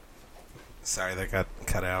Sorry, that got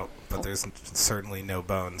cut out, but there's certainly no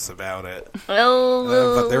bones about it.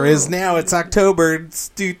 Oh. But there is now. It's October.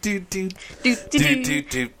 It's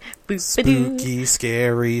spooky,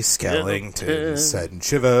 scary skeletons send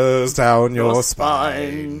shivers down your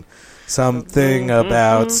spine. Something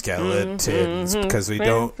about skeletons, because we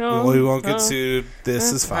won't get sued.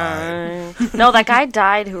 This is fine. No, that guy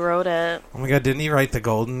died who wrote it. Oh my god, didn't he write the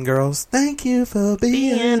Golden Girls? Thank you for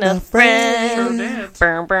being a friend. Sure did.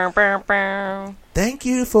 Burr, burr, burr, burr. Thank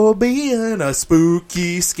you for being a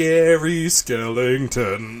spooky, scary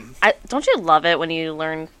skeleton. Don't you love it when you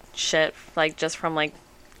learn shit, like, just from, like,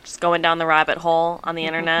 just going down the rabbit hole on the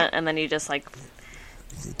internet, and then you just, like...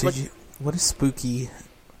 What is spooky...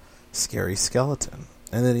 scary skeleton?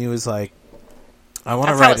 And then he was like,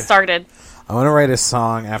 That's how it started. I want to write a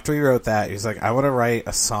song. After he wrote that, he was like, I want to write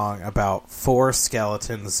a song about 4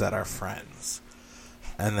 skeletons that are friends.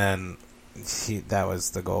 And then that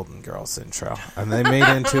was the Golden Girls intro. And they made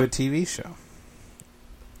it into a TV show.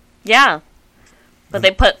 Yeah. But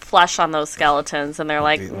they put flesh on those skeletons, and they're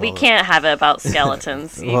like, we can't have it about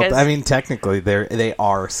skeletons. Well, I mean, technically, they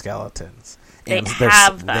are skeletons. They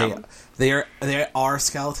have them. They are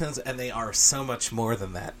skeletons, and they are so much more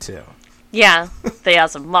than that, too. Yeah. They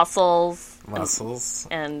have some muscles.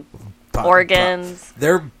 And organs.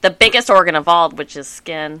 They're the biggest organ of all, which is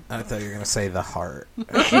skin. I thought you were going to say the heart.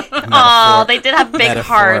 Oh, they did have big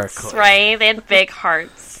hearts, right? They had big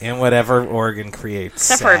hearts. And whatever organ creates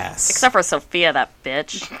sass. Except for Sophia, that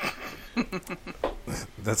bitch.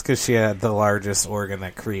 That's because she had the largest organ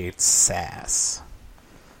that creates sass.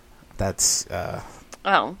 That's...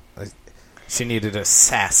 She needed a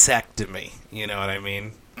sassectomy. You know what I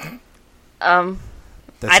mean? I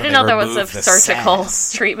didn't know there was a surgical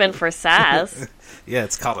treatment for sass. Yeah,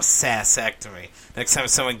 it's called a sassectomy. Next time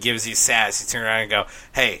someone gives you sass, you turn around and go,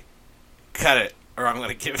 hey, cut it, or I'm going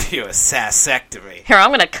to give you a sassectomy. Here, I'm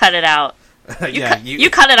going to cut it out. You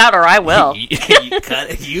cut it out, or I will. You cut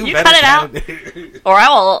it out, or I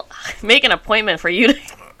will make an appointment for you to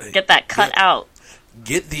get that cut out.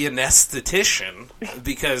 Get the anesthetician,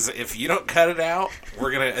 because if you don't cut it out,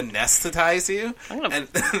 we're going to anesthetize you, and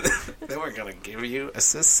then we're going to give you a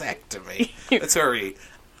cystectomy. That's where I'm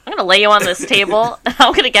going to lay you on this table.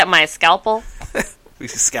 I'm going to get my scalpel. We're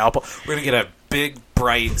going to get a big,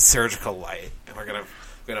 bright surgical light, and we're going to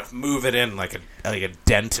move it in like a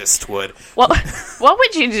dentist would. What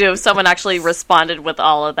would you do if someone actually responded with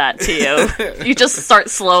all of that to you? You just start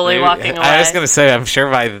slowly walking away. I was going to say, I'm sure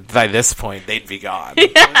by this point they'd be gone.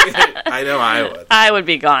 I know I would. I would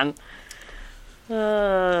be gone.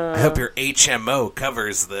 I hope your HMO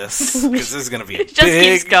covers this, because this is going to be it just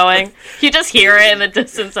keeps going. You just hear it in the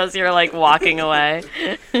distance as you're like walking away.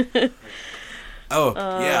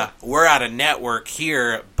 Yeah, we're out of network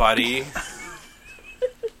here, buddy.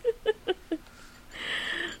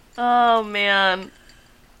 Oh, man.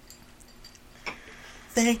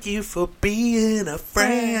 Thank you for being a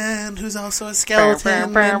friend who's also a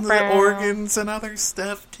skeleton and the organs and other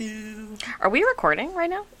stuff, too. Are we recording right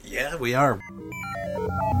now? Yeah, we are.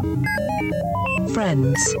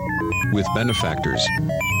 Friends with benefactors.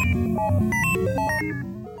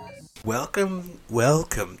 Welcome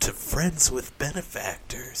to Friends with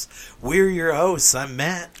Benefactors. We're your hosts. I'm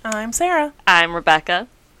Matt. I'm Sarah. I'm Rebecca.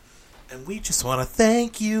 And we just want to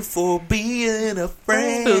thank you for being a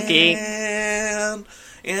friend. Spooky. And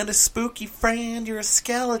a spooky friend. You're a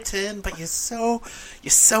skeleton, but you're so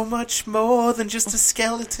much more than just a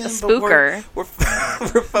skeleton. A spooker.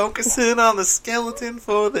 But we're focusing on the skeleton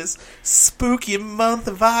for this spooky month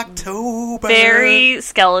of October. Very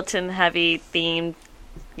skeleton-heavy themed,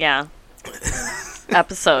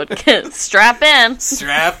 episode. Strap in.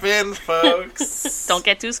 Strap in, folks. Don't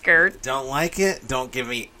get too scared. Don't like it? Don't give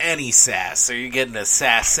me any sass, or you're getting a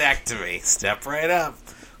sassectomy. Step right up.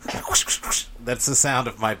 That's the sound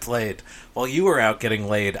of my blade. While you were out getting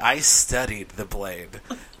laid, I studied the blade.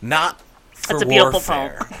 Not for That's a beautiful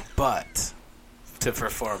warfare, poem. but to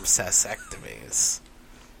perform sassectomies.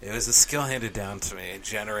 It was a skill handed down to me,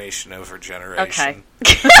 generation over generation. Okay.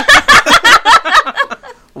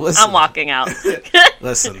 Listen, I'm walking out.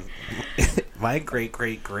 Listen, my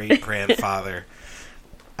great-great-great-grandfather,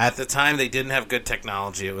 at the time they didn't have good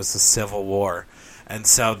technology. It was the Civil War. And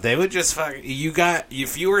so they would just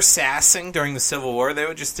if you were sassing during the Civil War, they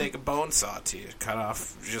would just take a bone saw to you, cut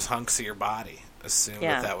off just hunks of your body, assume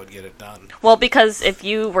that would get it done. Well, because if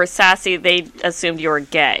you were sassy, they assumed you were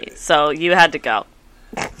gay, so you had to go.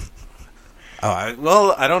 I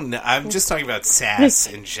don't know. I'm just talking about sass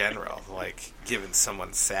in general, like giving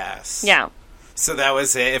someone sass. Yeah. So that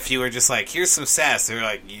was it. If you were just like, here's some sass, they were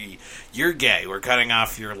like, you're gay. We're cutting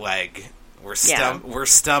off your leg. We're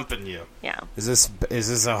stumping you. Yeah. Is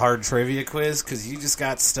this a hard trivia quiz? Because you just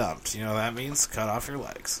got stumped. You know what that means? Cut off your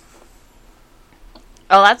legs.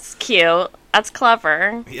 Oh, that's cute. That's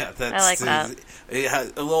clever. Yeah, that's. I like that.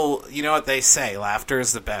 A little. You know what they say? Laughter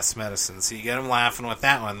is the best medicine. So you get them laughing with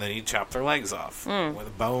that one, then you chop their legs off with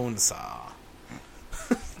a bone saw.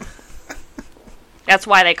 That's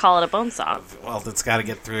why they call it a bone saw. Well, it's got to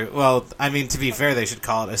get through. Well, I mean, to be fair, they should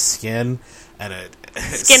call it a skin and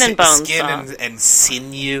skin and bone skin saw. and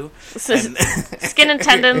sinew, Skin and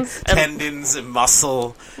tendons, tendons and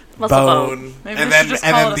muscle bone. Maybe we should just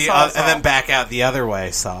call it a saw. and then back out the other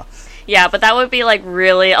way. Saw. Yeah, but that would be like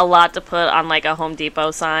really a lot to put on like a Home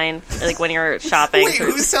Depot sign, like when you're shopping. Wait,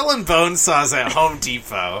 who's selling bone saws at Home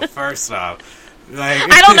Depot? First off. Like,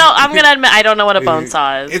 I don't know. I'm gonna admit I don't know what a bone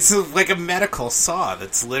saw is. It's like a medical saw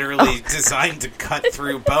that's literally designed to cut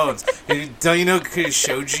through bones. Don't you know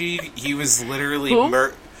Khashoggi? He was literally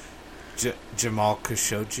Jamal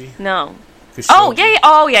Khashoggi. No. Khashoggi. Oh yeah.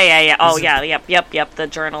 Oh yeah. Oh yeah. Yep. The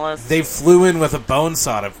journalist. They flew in with a bone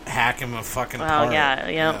saw to hack him a fucking apart. Oh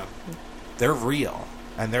yeah. They're real,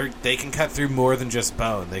 and they can cut through more than just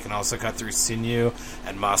bone. They can also cut through sinew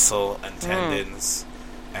and muscle and tendons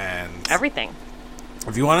and everything.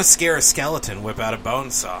 If you want to scare a skeleton, whip out a bone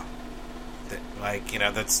saw.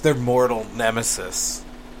 That's their mortal nemesis,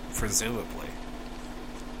 presumably.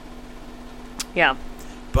 Yeah.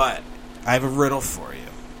 But I have a riddle for you.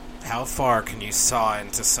 How far can you saw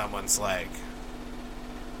into someone's leg?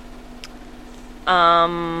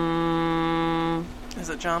 Is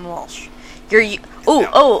it John Walsh?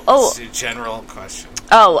 It's a general question.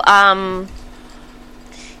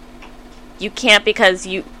 You can't because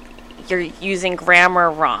you're using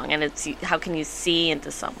grammar wrong, and it's how can you see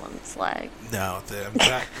into someone's leg? No,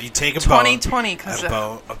 you take a 2020 because a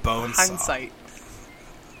bone hindsight.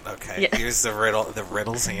 saw. Okay, here's the riddle. The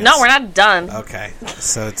riddle's answer. No, we're not done. Okay,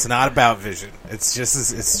 so it's not about vision. It's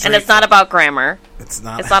just and it's not about grammar. It's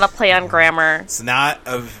not. It's not a play on grammar. It's not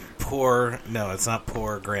it's not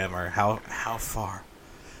poor grammar. How far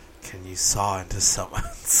can you saw into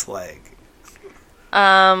someone's leg?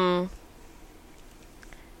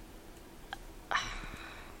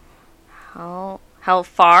 How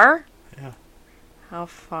far? Yeah. How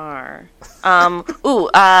far?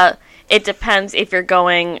 It depends if you're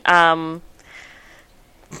going the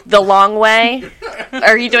long way.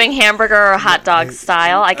 Are you doing hamburger or hot dog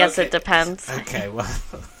style? I guess it depends. Okay, well.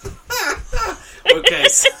 Okay,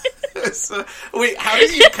 so wait, how do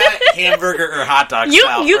you cut hamburger or hot dog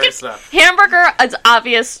style first up? Hamburger is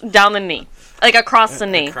obvious down the knee. Like across the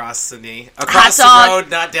knee. Across the knee. Across the road,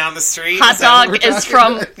 not down the street. Hot dog is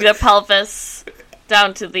from the pelvis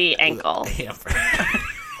down to the ankle.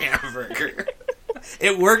 Hamburger.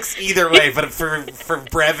 It works either way, but for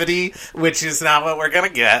brevity, which is not what we're gonna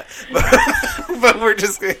get, but I'm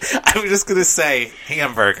just gonna say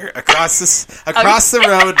hamburger across the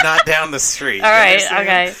road, not down the street. All right,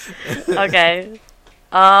 okay.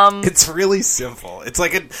 It's really simple. It's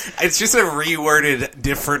it's just a reworded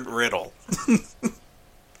different riddle.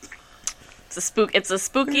 It's a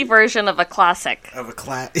spooky version of a classic. Of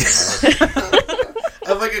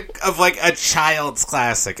a of a child's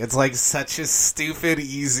classic. It's like such a stupid,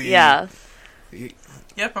 easy. Yeah.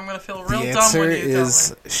 Yep, I'm gonna feel real dumb when you The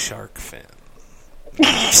answer is shark fin. No,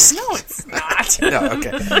 it's not. No,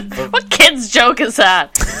 okay. What kid's joke is that?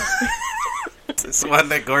 It's one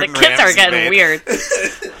that Gordon The kids Ramsay are getting made. weird.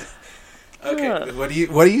 Okay,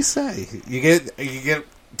 what do you say? You get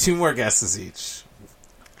 2 more guesses each.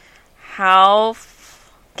 Can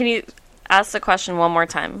you ask the question one more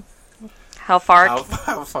time? How far?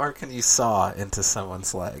 How far can you saw into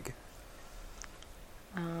someone's leg?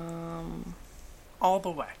 All the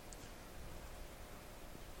way.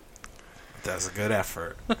 That's a good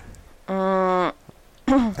effort. And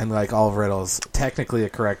like all riddles, technically a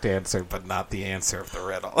correct answer, but not the answer of the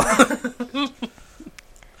riddle.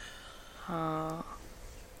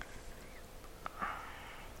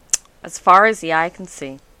 As far as the eye can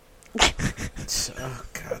see. Oh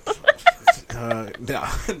God.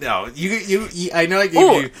 No. You. I know I gave you.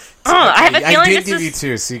 Okay, I have a feeling I did this give is-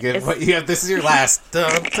 you 2, so you get. What you have? This is your last.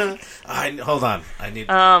 Hold on. I need.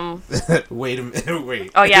 Wait a minute.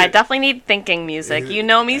 Wait. Oh yeah, I definitely need thinking music. You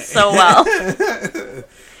know me so well.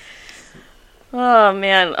 Oh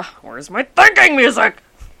man, where's my thinking music?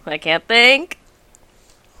 I can't think.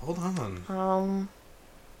 Hold on.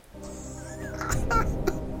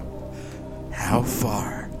 How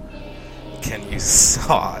far can you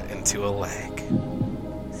saw into a leg?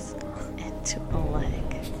 Into a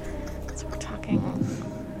leg. So we're talking.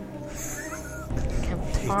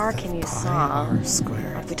 far can you saw? r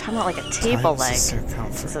squared. Are we talking about like a table leg? times the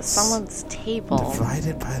circumference Is it someone's table?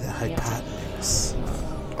 divided by the hypotenuse.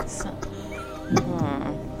 So-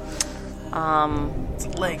 It's a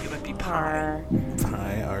leg. It would be pi. Are,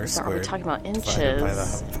 Pi r so are we squared talking about divided inches? by the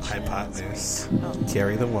hypotenuse. Oh,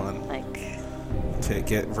 Carry the 1. like, Take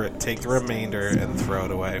the remainder and throw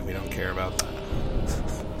it away. We don't care about that.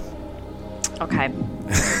 okay.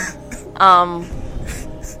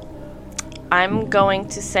 I'm going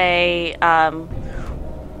to say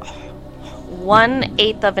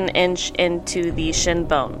 1/8 of an inch into the shin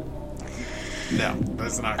bone. No,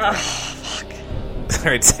 that's not correct.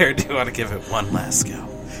 All right, Sarah, do you want to give it one last go?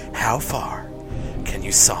 How far can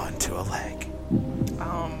you saw into a leg?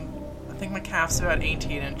 I think my calf's about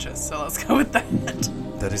 18 inches, so let's go with that.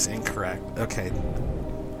 That is incorrect. Okay.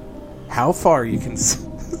 How far you can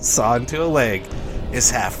saw into a leg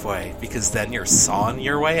is halfway, because then you're sawing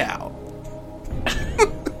your way out.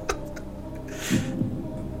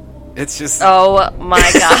 It's just... Oh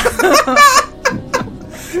my god.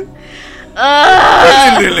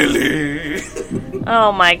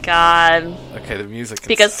 Oh my god. Okay, the music. Can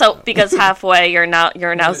Because halfway you're now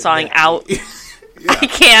sawing out. I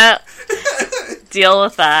can't deal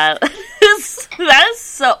with that. That is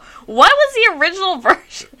so. What was the original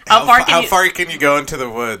version? How far can you go into the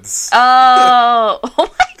woods? Oh my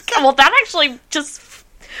god! Well, that actually just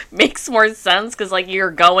makes more sense because like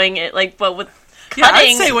you're going it like, but with Yeah,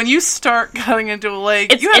 cutting. I'd say when you start cutting into a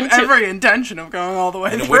leg, It's you have into- every intention of going all the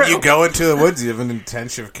way And through. when you go into the woods, you have an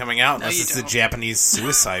intention of coming out, unless you it's the don't. Japanese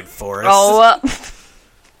suicide forest. Oh,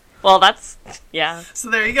 well, that's yeah. So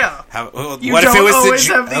there you go. You what if it don't was always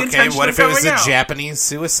the have the intention what of if it was coming the out. Japanese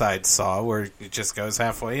suicide saw, where it just goes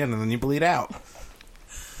halfway in and then you bleed out?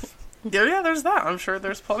 Yeah, there's that. I'm sure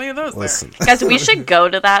there's plenty of those Listen, Guys, we should go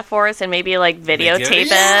to that forest and maybe like videotape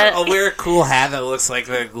it. I'll wear a cool hat that looks like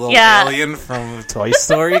the little Yeah. alien from Toy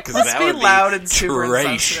Story. Because there. Let's that be would loud be and super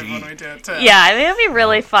trashy. insensitive when we do it, too. Yeah, I think it'd be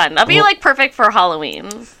really fun. That'd be Well- like perfect for Halloween.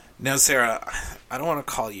 No, Sarah, I don't want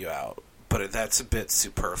to call you out, but that's a bit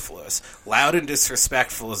superfluous. Loud and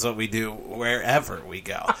disrespectful is what we do wherever we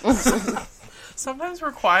go. Sometimes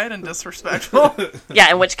we're quiet and disrespectful. Yeah,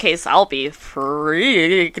 in which case I'll be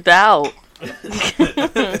freaked out.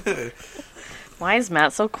 Why is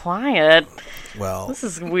Matt so quiet? Well, This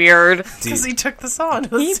is weird. Because he took the saw into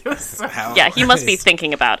the suicide. how Yeah, he must be is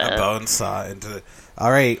thinking about a it. bone saw into the... All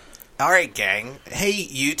right, gang. Hey,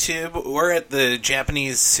 YouTube, we're at the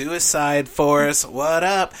Japanese suicide forest. What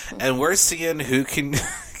up? And we're seeing who can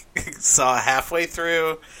saw halfway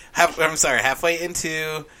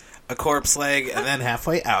into a corpse leg and then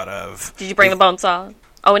halfway out of. Did you bring the bone saw?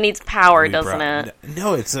 Oh, it needs power, We doesn't brought- it?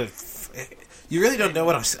 No, it's a... You really don't know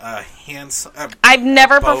what hands... I've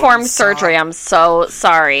never bone performed saw? surgery. I'm so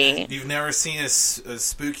sorry. You've never seen a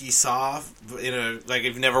spooky saw in a... Like,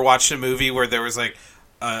 you've never watched a movie where there was, like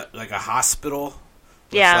a hospital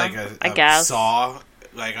with, Yeah, like I guess. saw,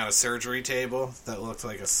 like, on a surgery table that looked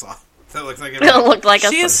like a saw. That looked like It looked like a.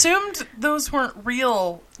 She assumed those weren't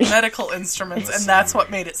real medical instruments, and that's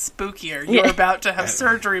what made it spookier. You Yeah. were about to have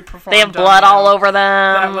surgery performed. They have on blood you. all over them.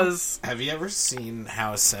 That was... Have you ever seen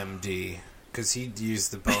House MD? Because he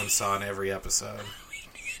used the bone saw in every episode.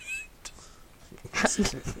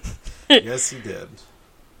 Yes, he did.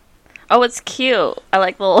 Oh, it's cute. I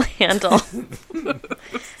like the little handle.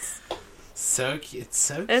 So cute. It's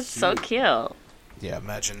so cute. It's so cute. Yeah,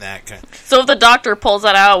 imagine that. So if the doctor pulls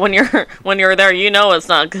that out when you're there, you know it's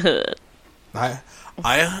not good.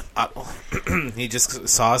 He just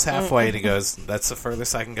saw us halfway and he goes, "That's the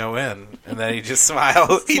furthest I can go in." And then he just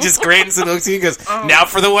smiles. He just grins and looks at you and goes, "Now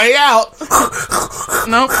for the way out."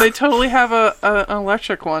 Nope, they totally have an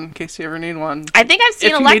electric one, in case you ever need one. I think I've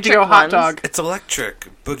seen If you electric need to go hot ones. dog. It's electric.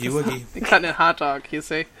 Boogie woogie. He's cutting it hot dog, you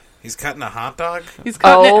see. He's cutting a hot dog? He's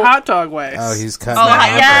cutting Oh. it hot dog way. Oh, he's cutting Oh, a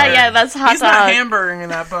hot yeah, dog. yeah, that's hot He's not dog. hamburgering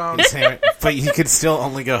that bone. But he could still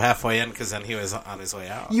only go halfway in because then he was on his way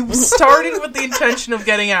out. You started with the intention of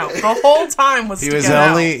getting out. The whole time was He to was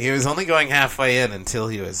get only going halfway in until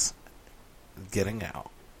he was getting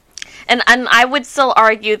out. And I would still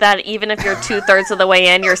argue that even if you're 2/3 of the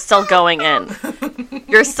way in, you're still going in.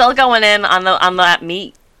 You're still going in on that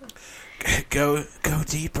meat. Go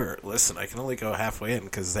deeper. Listen, I can only go halfway in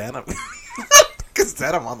because then I'm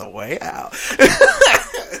on the way out.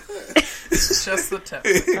 Just the tip.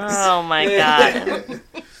 Oh my god.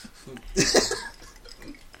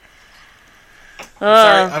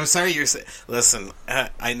 I'm sorry. Listen.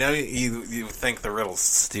 I know you think the riddle's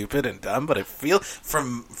stupid and dumb, but I feel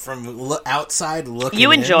from outside looking,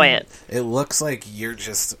 You enjoy in, it. It looks like you're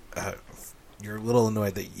just you're a little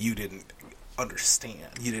annoyed that you didn't understand.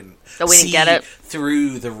 You didn't. Oh, we didn't see get it?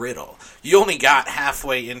 through the riddle. You only got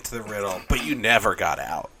halfway into the riddle, but you never got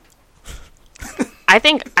out. I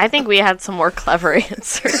think we had some more clever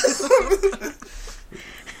answers.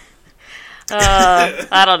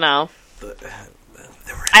 I don't know.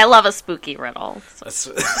 I love a spooky riddle.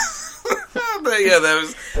 So. But yeah,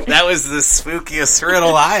 that was the spookiest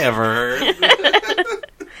riddle I ever heard.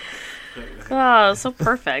 Oh, so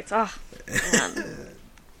perfect. Oh, man.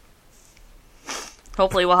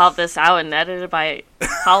 Hopefully we'll have this out and edited by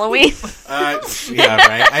Halloween. Yeah,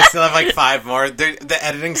 right. I still have like 5 more. The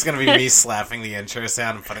editing's going to be me slapping the intro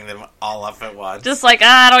sound and putting them all up at once. Just like,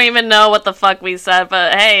 I don't even know what the fuck we said,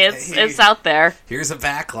 but hey, it's out there. Here's a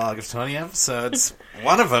backlog of 20 episodes.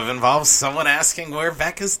 One of them involves someone asking where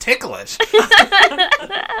Becca's ticklish. And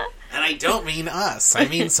I don't mean us. I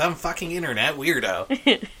mean some fucking internet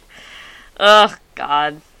weirdo. Oh,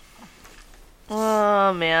 God.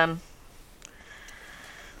 Oh, man.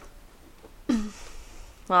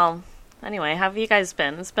 Well, anyway, how have you guys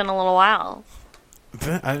been? It's been a little while.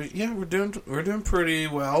 Yeah, we're doing pretty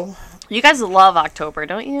well. You guys love October,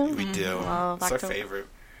 don't you? We do. Love It's October. our favorite.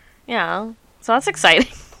 Yeah, so that's exciting.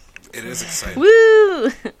 It is exciting. Woo!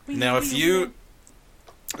 Now, if you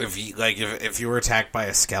were attacked by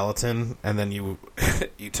a skeleton and then you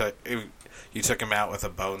took him out with a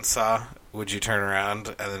bone saw, would you turn around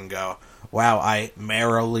and then go, "Wow, I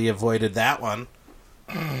merrily avoided that one"?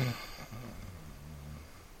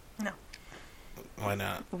 No. Why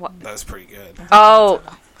not? What? That was pretty good. Oh,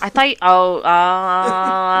 I thought.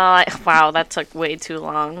 Wow, that took way too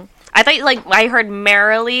long. I thought I heard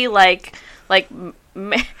merrily, merrily.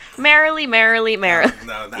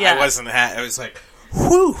 No, Yeah. I wasn't. It was like,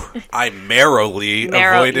 whew! I merrily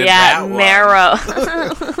avoided that one. Marrow.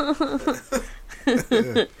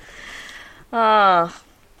 Oh,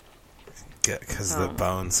 Because the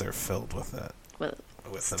bones are filled with it.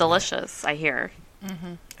 it's the delicious. I hear.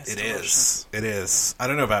 Mm-hmm. It is. It is. I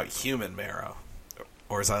don't know about human marrow,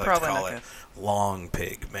 or as I like Probably to call not it, long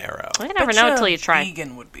pig marrow. You never know until you try.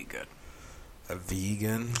 Vegan would be good. A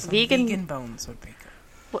vegan? Vegan bones would be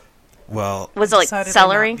good. Well, Was it like Decided I'm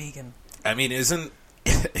celery? not vegan. I mean, isn't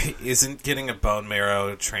getting a bone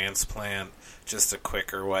marrow transplant just a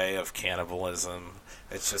quicker way of cannibalism?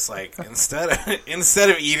 It's just like instead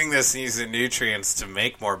of eating this and using nutrients to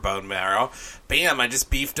make more bone marrow, bam! I just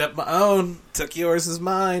beefed up my own. Took yours as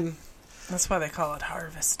mine. That's why they call it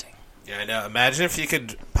harvesting. Yeah, I know. Imagine if you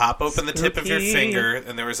could pop open the tip of your Spooky. finger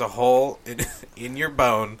and there was a hole in your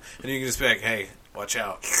bone, and you can just be like, "Hey, watch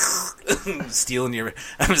out! I'm stealing your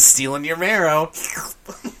marrow."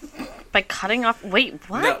 By cutting off. Wait,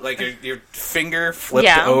 what? No, like your finger flipped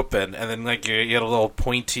Yeah. open, and then like you had a little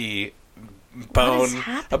pointy What is bone,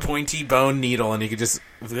 happening? a pointy bone needle, and you could just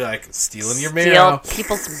be like stealing your Steal marrow.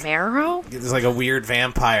 people's marrow? It's like a weird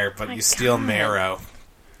vampire, but My you steal God. marrow.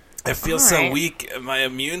 I feel so Alright. weak in my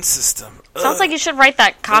immune system. Sounds like you should write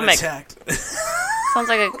that Been comic. attacked. Sounds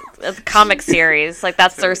like a comic series. Like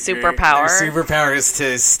that's their superpower. Their superpower is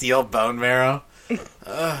to steal bone marrow.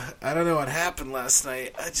 I don't know what happened last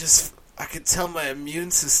night. I could tell my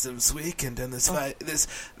immune system's weakened, and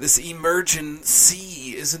this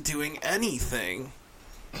emergency isn't doing anything.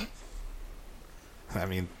 I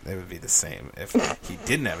mean, it would be the same if he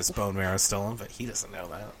didn't have his bone marrow stolen, but he doesn't know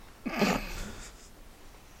that.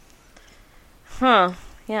 Huh.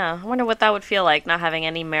 Yeah. I wonder what that would feel like, not having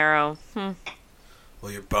any marrow.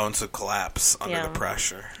 Well, your bones would collapse under Yeah. the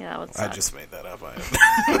pressure. Yeah, that would I suck. just made that up.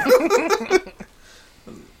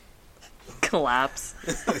 Collapse.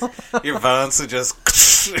 Your bones would just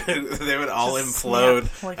they would all Just implode,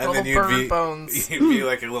 snap like and then little you'd bird be bones. you'd be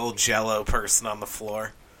like a little Jello person on the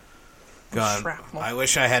floor. Gone. Shrapnel. I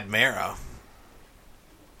wish I had marrow.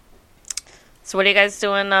 So what are you guys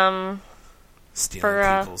doing? Stealing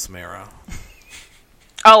For, people's marrow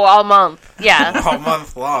Oh, all month. Yeah. all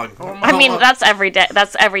month long. I mean, that's every day.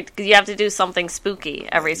 That's every. You have to do something spooky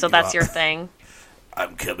so that's your thing.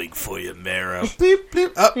 I'm coming for you, marrow. Bleep,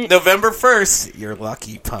 bleep. Oh, November 1st. You're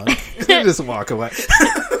lucky, punk. Just walk away.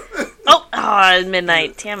 Oh,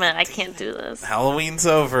 midnight. Damn it! I can't do this. Halloween's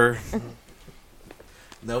over.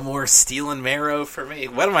 No more stealing marrow for me.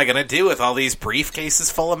 What am I going to do with all these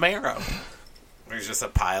briefcases full of marrow? There's just a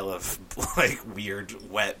pile of like weird,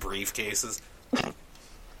 wet briefcases.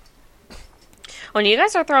 When you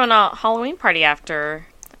guys are throwing a Halloween party after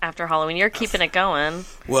Halloween, you're keeping it going.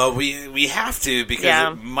 Well, we have to because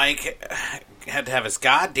Yeah. Mike had to have his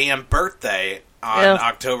goddamn birthday on Yeah.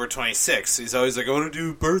 October 26th. He's always like, I want to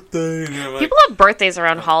do a birthday. And I'm like, People have birthdays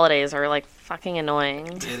around holidays are like fucking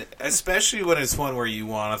annoying. especially when it's one where you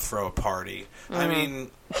want to throw a party. I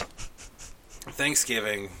mean,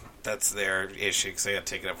 Thanksgiving, that's their issue because they got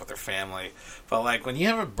to take it up with their family. But like when you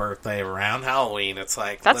have a birthday around Halloween, it's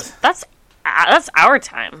like That's our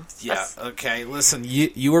time. yeah. That's- Okay, listen,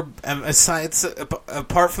 you were aside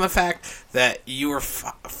apart from the fact that you were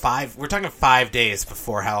 5. We're talking 5 days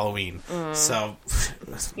before Halloween, so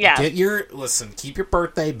Yeah. keep your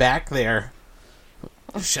birthday back there,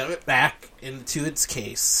 shove it back into its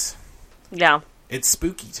case. Yeah. It's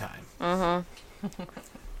spooky time. Mm-hmm.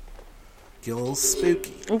 Get a little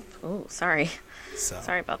spooky. Oh, sorry. So.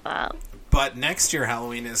 Sorry about that. But next year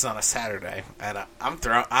Halloween is on a Saturday, and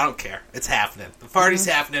I don't care. It's happening. The party's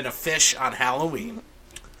happening. A fish on Halloween.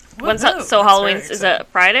 When's Woohoo. so That's Halloween's very is it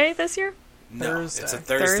Friday this year? No, Thursday. it's a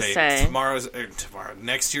Thursday. Thursday. Tomorrow.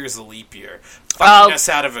 Next year is a leap year. Fucking Oh. us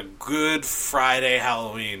out of a good Friday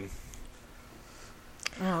Halloween.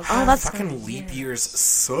 Oh, that's Fucking leap years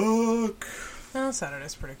suck. No,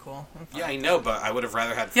 Saturday's pretty cool. Yeah, I know, but I would have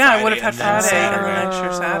rather had Yeah, Friday I would have had and then Friday and Saturday. then next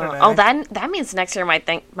year Saturday. Oh, that means next year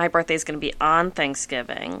my birthday is going to be on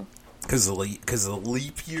Thanksgiving Because of the leap year. because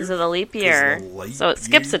of the leap year. of the leap So it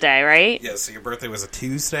skips year. a day, right? Yeah, so your birthday was a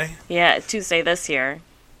Tuesday? Yeah, Tuesday this year.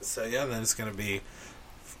 So yeah, then it's going to be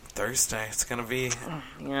Thursday. It's going to be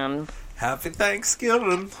And Happy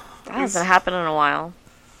Thanksgiving. that hasn't happened in a while.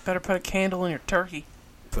 Better put a candle in your turkey.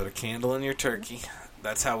 Put a candle in your turkey.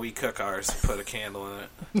 That's how we cook ours. Put a candle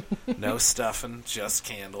in it. No stuffing, just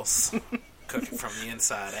candles. Cook it from the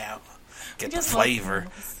inside out. Get the just love flavor.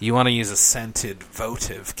 You want to use a scented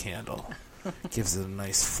votive candle. Gives it a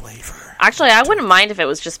nice flavor. Actually, I wouldn't mind if it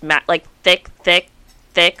was just like thick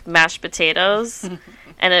mashed potatoes,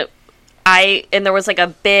 and there was like a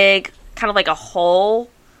big kind of like a hole,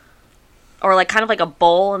 or like kind of like a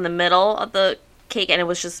bowl in the middle of the cake, and it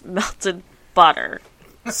was just melted butter.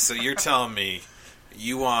 So you're telling me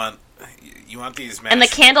you want these mashed... And the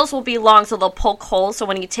candles will be long, so they'll poke holes. So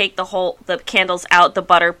when you take the candles out, the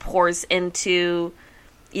butter pours into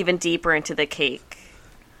even deeper into the cake.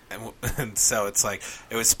 And so it's like,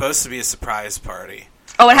 it was supposed to be a surprise party.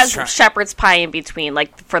 Oh, it I was has shepherd's pie in between,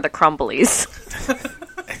 like for the crumblies.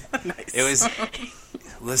 It was...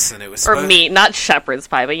 Listen, it was Or supposed... meat, not shepherd's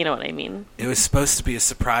pie, but you know what I mean. It was supposed to be a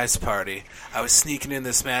surprise party. I was sneaking in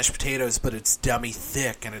this mashed potatoes, but it's dummy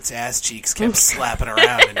thick, and its ass cheeks kept slapping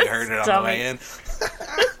around, and you heard it on the Dummy. way in.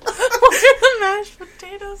 Look at the mashed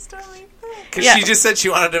potatoes, dummy. Because Yeah. she just said she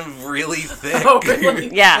wanted them really thick. Oh,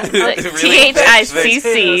 really? Yeah, Really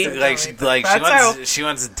THICC. That's she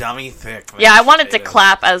wants dummy thick. Yeah, I mashed wanted to potatoes.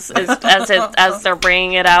 clap as they're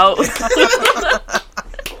bringing it out.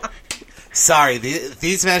 Sorry,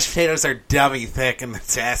 these mashed potatoes are dummy thick, and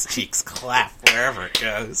its ass cheeks clap wherever it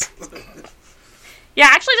goes. Yeah,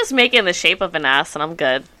 actually, just make it in the shape of an ass, and I'm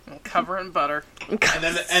good. Cover in butter. And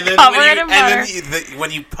then Cover it in butter.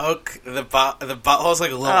 when you poke the butthole's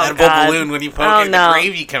like a little Oh, edible God. balloon. When you poke Oh, it, no. the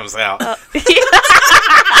gravy comes out.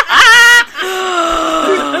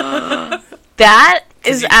 That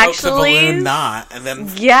is You poke the balloon actually knot, and then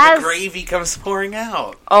Yes. the gravy comes pouring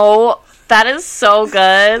out. oh, that is so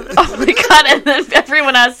good. Oh my god! And then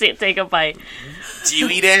everyone has to take a bite. Do you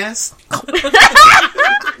eat ass?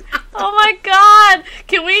 Oh my god!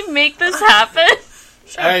 Can we make this happen?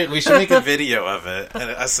 All right, we should make a video of it,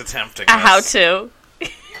 us attempting A this. how to?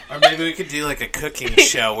 Or maybe we could do like a cooking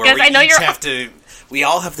show where Guys, we I know each you're- have to... We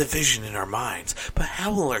all have the vision in our minds, but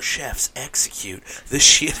how will our chefs execute the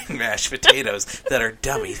shitty mashed potatoes that are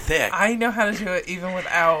dummy thick? I know how to do it even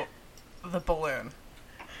without the balloon.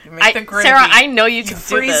 You make the gravy. Sarah, I know you can do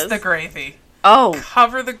freeze this. the gravy. Oh,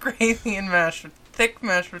 Cover the gravy in thick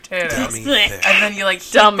mashed potatoes. Dummy Thick. thick. And then you like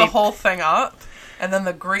heat Dummy. the whole thing up, and then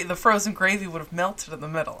the frozen gravy would have melted in the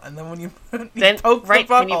middle. And then when you, Then- poke right,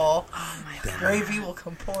 the then you- butthole, the gravy will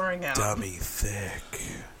come pouring out. Dummy thick.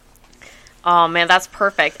 oh man, that's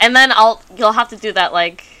perfect. And then you'll have to do that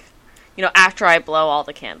like, after I blow all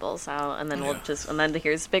the candles out, and then and then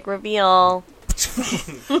here's the big reveal.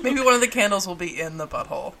 Maybe one of the candles will be in the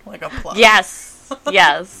butthole, like a plug. Yes.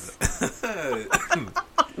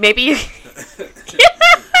 Maybe you...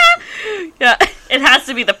 Yeah, it has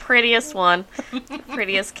to be the prettiest one. The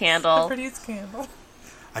prettiest candle. Prettiest candle.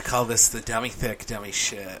 I call this the dummy thick, dummy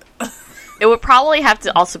shit. It would probably have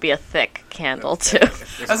to also be a thick candle, too. I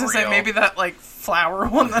was gonna say maybe that like flower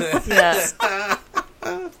one. Yeah.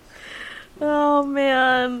 Oh,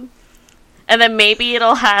 man. And then maybe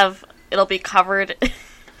it'll be covered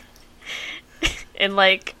in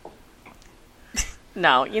like...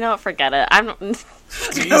 No, you know what? Forget it.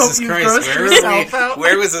 Jesus you Christ, grossed yourself out.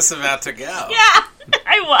 where was this about to go? Yeah,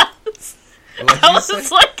 I was. What'd I you was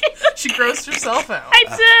say? looking. She grossed herself out. I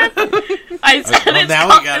did. I said Well, it's now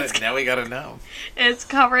co- we got it's, it. Now we got to know. it's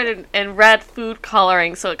covered in red food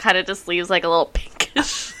coloring, so it kind of just leaves like a little pink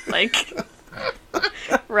radish, like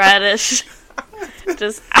radish,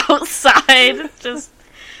 just outside, just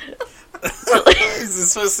Is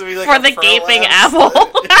this supposed to be like for a the gaping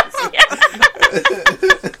prolapse? apple.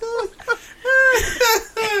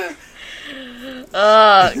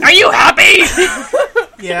 Are you happy?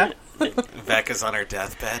 Yeah. Becca's on her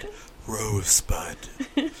deathbed. Rosebud.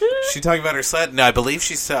 She talking about her sled? No, I believe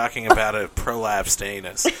she's talking about a prolapsed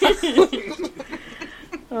anus.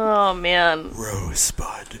 Oh man,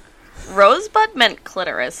 Rosebud. Rosebud meant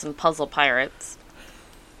clitoris in Puzzle Pirates.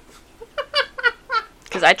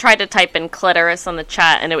 Because I tried to type in clitoris on the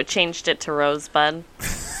chat and it changed it to Rosebud.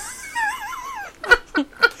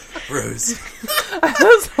 Rose. I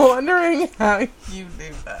was wondering how you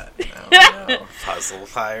knew that. Oh, no. Puzzle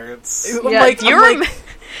Pirates. I'm Yeah, like, you I'm rem- like,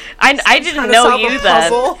 I trying didn't to know solve a you then.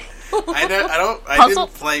 puzzle. I Puzzle-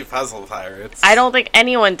 didn't play Puzzle Pirates. I don't think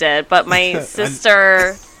anyone did, but my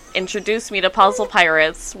sister introduced me to Puzzle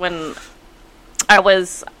Pirates when I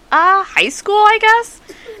was high school, I guess.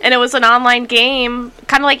 And it was an online game,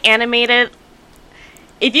 kind of like animated.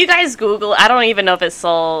 If you guys Google, I don't even know if it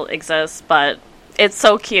still exists, but it's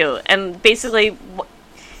so cute. And basically,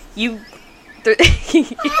 you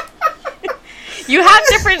have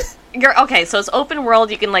different. Okay, so it's open world.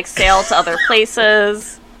 You can like sail to other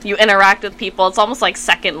places. You interact with people. It's almost like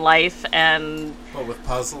Second Life, and What, with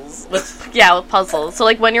puzzles? with puzzles. So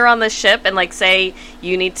like when you're on the ship and like say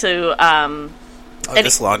you need to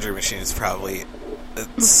This laundry machine is probably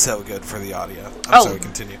so good for the audio. Oh. Sorry,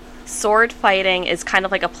 continue. sword fighting is kind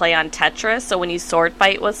of like a play on Tetris. So when you sword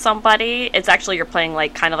fight with somebody, it's actually you're playing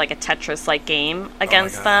like kind of like a Tetris like game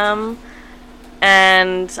against God. them.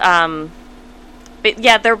 And but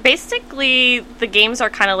yeah, they're basically the games are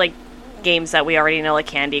kind of like games that we already know, like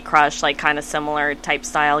Candy Crush, like kind of similar type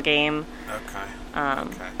style game. Okay.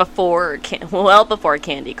 Okay. Before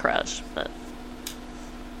Candy Crush, but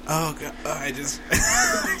Oh god, I just,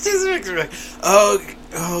 it just makes me like,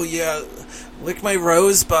 oh yeah, lick my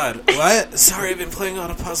rosebud. What? Sorry, I've been playing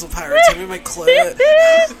on a Puzzle Pirates. I'm in my clit.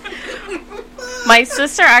 my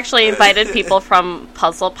sister actually invited people from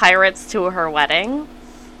Puzzle Pirates to her wedding.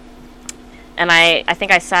 And I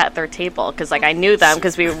think I sat at their table because like I knew them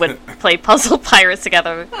because we would play Puzzle Pirates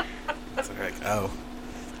together. It's like, oh,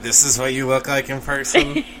 this is what you look like in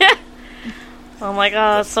person. Oh my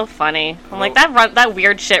god, it's so funny. I'm like that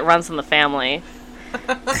weird shit runs in the family.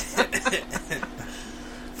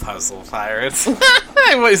 Puzzle Pirates.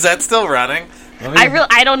 Is that still running?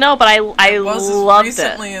 I don't know, but I It was loved as it.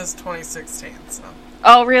 recently as 2016, so.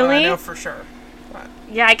 Oh But really? I know for sure. But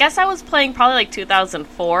Yeah, I guess I was playing probably like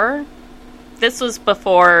 2004. This was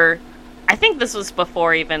before. I think this was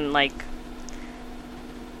before even like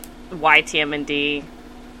YTM&D.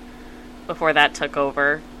 Before that took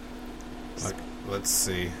over. Like, let's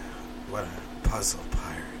see. What are Puzzle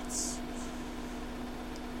Pirates?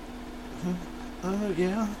 Oh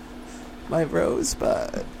yeah, my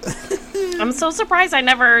rosebud. I'm so surprised I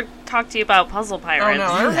never talked to you about Puzzle Pirates. no,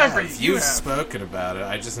 I remember you You've have. spoken about it.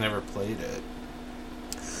 I just never played it.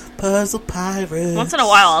 Puzzle Pirates. Once in a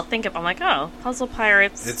while, I'll think of. I'm like, oh, Puzzle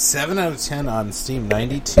Pirates. It's 7 out of 10 on Steam.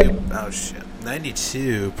 92. Oh shit.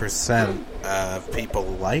 92% of people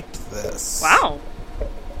liked this. Wow.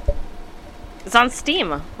 It's on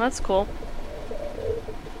Steam. That's cool.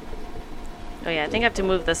 Oh yeah, I think I have to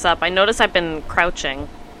move this up. I notice I've been crouching.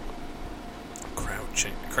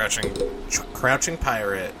 Crouching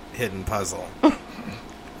pirate hidden puzzle.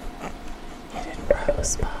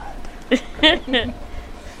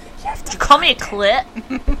 You call me a clit?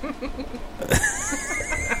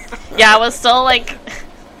 Yeah, I was still like,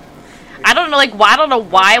 I don't know, like, I don't know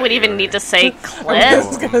why I would even need to say I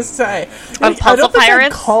was clit. gonna say. On I Puzzle don't think I'd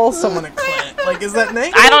Pirates? call someone a clit. Like, is that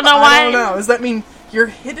negative? I don't know why. I don't know. Does that mean you're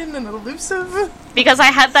hidden and elusive? Because I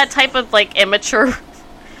had that type of like immature.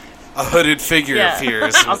 A hooded figure Yeah.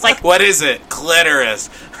 appears. I was like- what is it? Clitoris.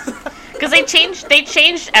 Because they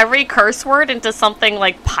changed every curse word into something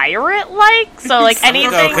like pirate like. So like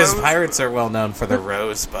anything. No, because pirates are well known for their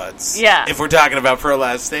rosebuds. Yeah. If we're talking about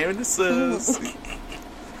prolapsed anuses.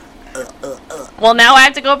 Well, now I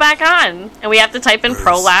have to go back on, and we have to type in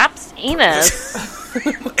prolapse anus.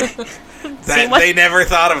 They never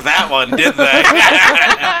thought of that one, did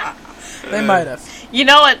they? They might have. You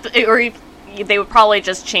know what? They would probably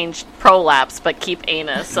just change prolapse, but keep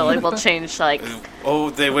anus. So like we'll change like Oh,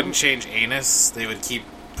 they wouldn't change anus. They would keep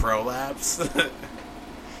prolapse.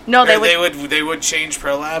 no, They they would. would They would change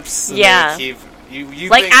prolapse. And Yeah. They would keep you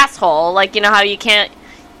like think, asshole. Like you know how you can't.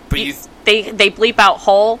 But They bleep out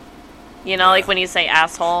hole. You know, like when you say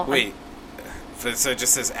asshole. wait. So it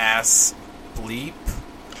just says ass bleep.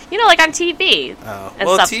 like on TV. Oh, and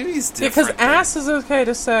well, stuff. TV's Yeah, because different. ass is okay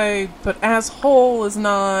to say, but asshole is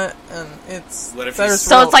not, and it's What if you- there's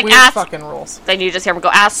So it's like weird ass- fucking rules. Then you just hear him go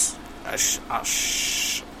ass.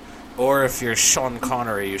 Or if you're Sean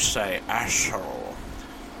Connery, you say asshole.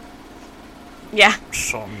 Yeah,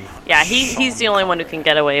 Sean. yeah. He's the only one who can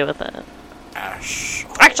get away with it.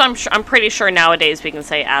 Asshole. Actually, I'm pretty sure nowadays we can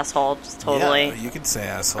say asshole just totally. Yeah, you can say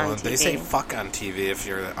asshole. On And they say TV. fuck on TV if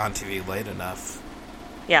you're on TV late enough.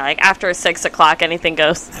 Yeah, like after 6 o'clock, anything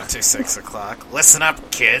goes. After 6 o'clock. Listen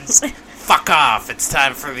up, kids. Fuck off. It's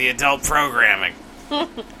time for the adult programming.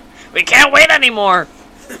 We can't wait anymore.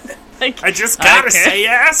 I just gotta say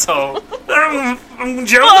asshole. I'm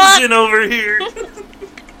Jonesing over here.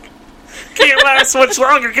 Can't last much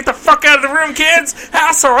longer. Get the fuck out of the room, kids.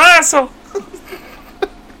 Asshole.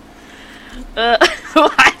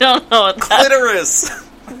 I don't know what that. Clitoris.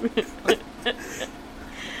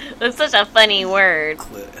 That's such a funny word.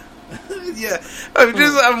 Yeah,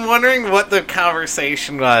 I'm wondering what the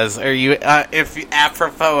conversation was. Are you, if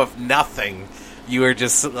apropos of nothing, you were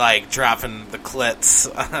just like dropping the clits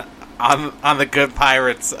on the good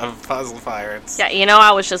pirates of Puzzle Pirates. Yeah,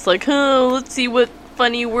 I was just like, let's see what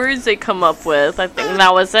funny words they come up with. I think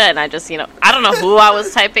that was it. And I just, I don't know who I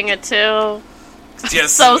was typing it to.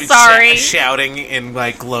 Just so sorry. Shouting in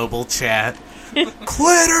like global chat.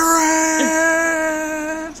 Clitoris.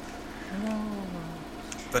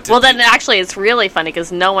 But Well, then actually, it's really funny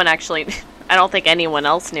because no one actually. I don't think anyone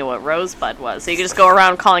else knew what Rosebud was. So you could just go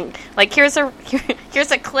around calling, like, here's a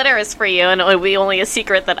clitoris for you, and it would be only a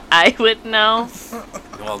secret that I would know.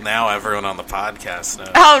 Well, now everyone on the podcast knows.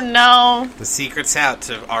 Oh no! The secret's out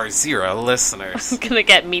to our 0 listeners. I'm gonna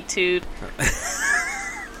get me too'd.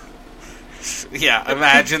 Yeah,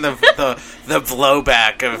 imagine the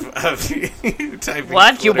blowback of you typing.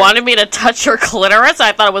 What? You clitoris. wanted me to touch your clitoris?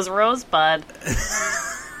 I thought it was Rosebud.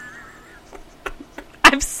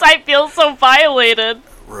 I feel so violated.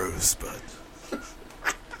 Rosebud.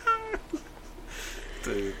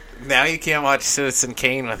 Dude, now you can't watch Citizen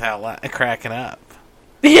Kane without cracking up.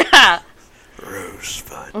 Yeah.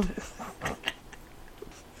 Rosebud.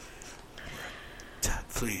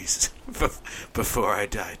 Please, before I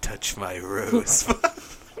die, touch my rosebud.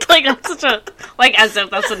 Like, that's such a... Like, as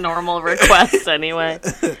if that's a normal request anyway.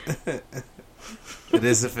 It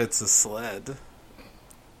is if it's a sled.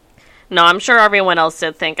 No, I'm sure everyone else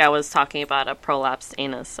did think I was talking about a prolapsed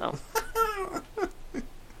anus, so...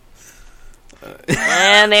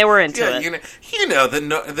 And they were into Yeah, it. you know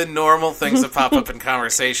the normal things that pop up in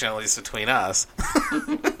conversation, at least between us.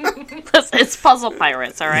 It's Puzzle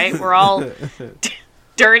Pirates, alright? We're all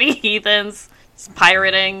dirty heathens,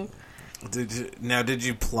 pirating. Did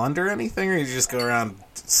you plunder anything, or did you just go around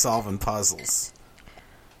solving puzzles?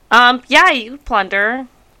 Yeah, you plunder.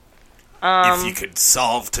 If you could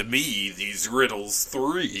solve to me these riddles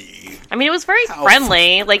 3. I mean, it was very How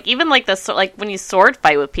friendly. Like, even like when you sword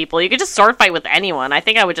fight with people, you could just sword fight with anyone. I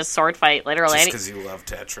think I would just sword fight literally Just any. because you love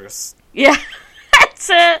Tetris. Yeah,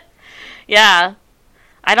 that's it. Yeah,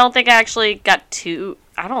 I don't think I actually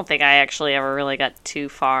ever really got too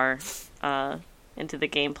far into the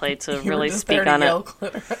gameplay to really speak on it.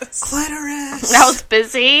 Clitoris! I was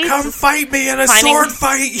busy. Come fight me in a finding- sword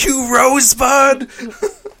fight, you rosebud!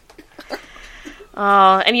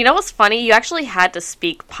 And you know what's funny? You actually had to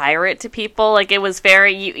speak pirate to people. Like, it was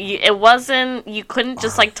very... it wasn't... You couldn't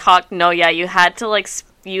just, like, talk... No, yeah, you had to, like...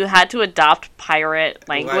 You had to adopt pirate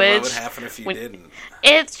language. What would happen if you didn't?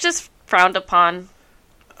 It's just frowned upon.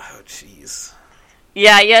 Oh, jeez.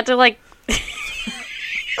 Yeah, you had to, like...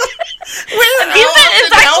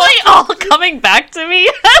 It's actually all coming back to me.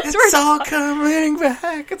 It's all coming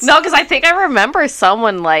back. No, because I think I remember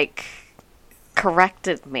someone, like,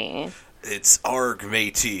 corrected me. It's arg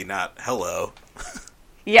matey, not hello.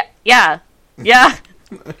 Yeah.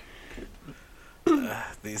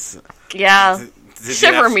 These. Yeah. Did you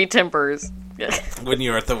Shiver have- me timbers. When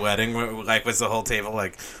you were at the wedding, like, was the whole table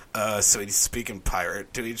like, so he's speaking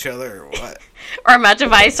pirate to each other, or what? Or imagine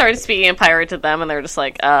if I started speaking in pirate to them and they're just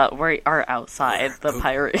like, we are outside the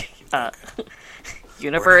pirate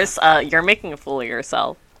universe. You're making a fool of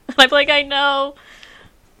yourself. And I'd be like, I know.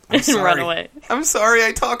 And run away. I'm sorry,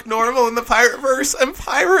 I talk normal in the pirate verse. I'm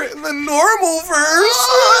pirate in the normal verse.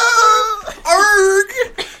 Arg!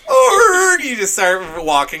 Arg! You just start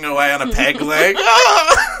walking away on a peg leg.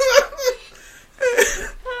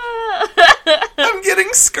 I'm getting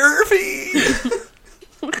scurvy.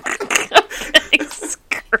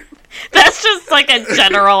 That's just like a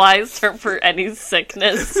generalized term for any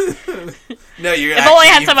sickness. No, you're. If only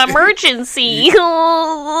I had some emergency.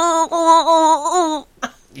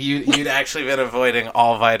 You'd actually been avoiding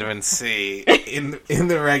all vitamin C in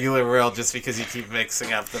the regular world just because you keep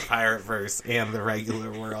mixing up the pirate verse and the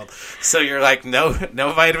regular world. So you're like, no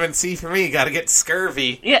vitamin C for me. Got to get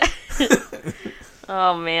scurvy. Yeah.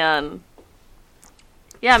 Oh man.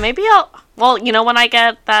 Yeah, maybe I'll. Well, when I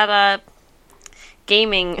get that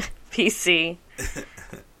gaming PC.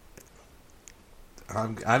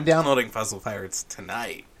 I'm downloading Puzzle Pirates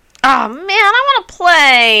tonight. Oh man, I want to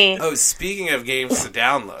play. Oh, speaking of games to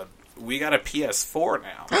download, we got a PS4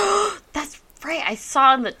 now. That's right. I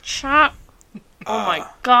saw in the chat. Oh my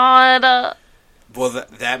god. Well,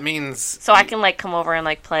 that means... So I can come over and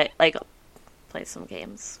play some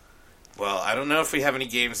games. Well, I don't know if we have any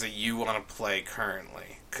games that you want to play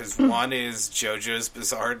currently. Because one is JoJo's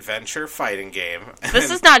Bizarre Adventure fighting game.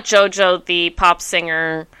 This is not JoJo, the pop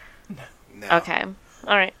singer. No. Okay.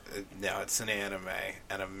 All right. No, it's an anime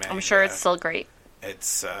and a manga. I'm sure it's still great.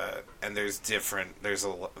 It's and there's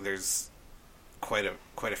quite a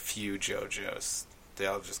few JoJos. They're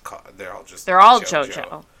all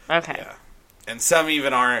JoJo. Okay. Yeah. And some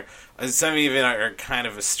even are kind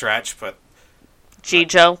of a stretch, but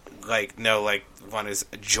Jijo. One is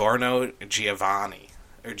Giorno Giovanni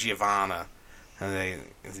or Giovanna, and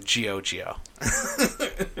Gio.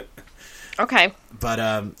 Okay. But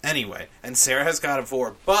anyway, and Sarah has God of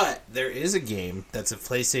War, but there is a game that's a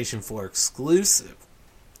PlayStation 4 exclusive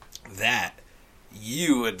that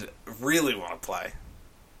you would really want to play.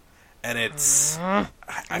 And it's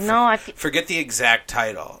forget the exact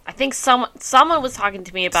title. I think someone was talking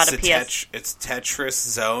to me about It's Tetris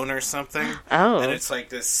Zone or something. Oh. And it's like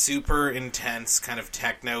this super intense kind of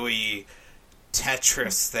techno-y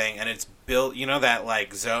Tetris thing, and it's built, that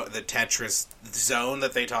the Tetris zone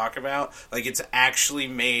that they talk about, it's actually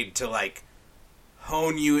made to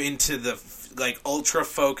hone you into the ultra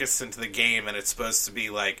focus into the game, and it's supposed to be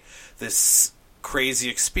this crazy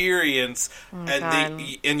experience.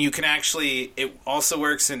 And you can actually, it also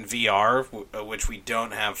works in VR, which we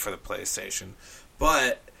don't have for the PlayStation,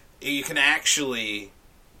 but you can actually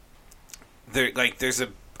there's a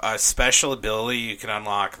special ability you can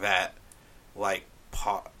unlock that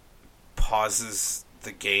pauses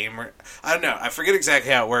the game, or I don't know, I forget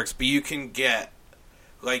exactly how it works, but you can get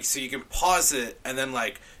so you can pause it and then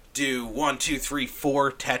do 1, 2, 3,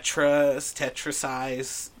 4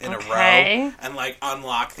 Tetrasize in a row and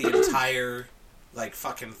unlock the entire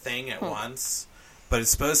fucking thing at once. But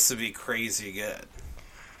it's supposed to be crazy good.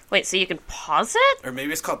 Wait, so you can pause it? Or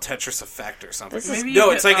maybe it's called Tetris Effect or something. It's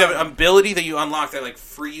an ability that you unlock that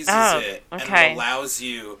freezes it and it allows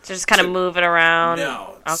you to just kind of move it around.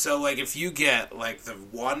 No. Okay. So if you get the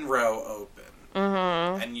one row open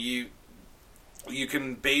and you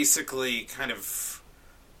can basically kind of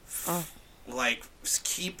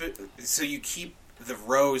keep it, so you keep the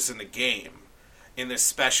rows in the game in this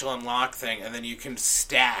special unlock thing, and then you can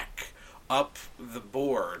stack up the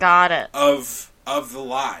board. Got it. Of the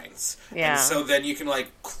lines. Yeah. And so then you can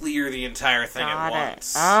clear the entire thing at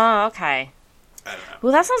once. Oh, okay. I don't know.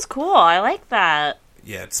 Well, that sounds cool. I like that.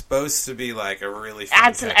 Yeah, it's supposed to be a really fun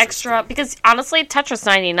adds an extra game. Because honestly, Tetris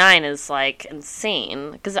 99 is insane.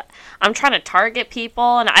 Because I'm trying to target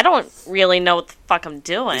people and I don't really know what the fuck I'm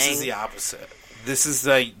doing. This is the opposite. This is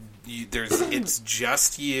it's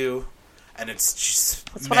just you, and it's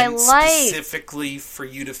just that's what I like. Specifically for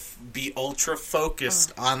you to be ultra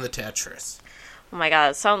focused on the Tetris. Oh my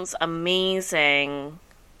god, it sounds amazing.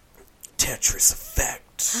 Tetris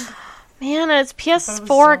Effect. Man, it's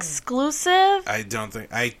PS4 exclusive? I don't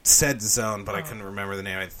think... I said Zone, but I couldn't remember the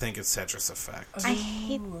name. I think it's Tetris Effect. I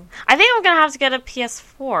think I'm going to have to get a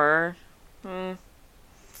PS4.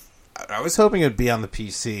 I was hoping it would be on the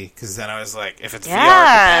PC, because then I was like, if it's VR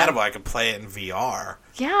compatible, I could play it in VR.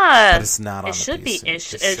 Yeah. But it's not on the PC. It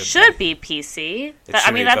should be PC.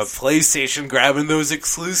 That's... PlayStation grabbing those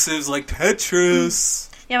exclusives like Tetris.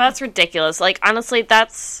 Yeah, that's ridiculous. Honestly,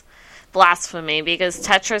 that's blasphemy, because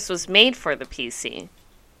Tetris was made for the PC.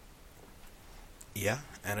 Yeah,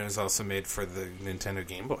 and it was also made for the Nintendo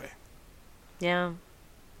Game Boy. Yeah.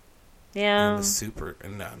 Yeah. And the Super.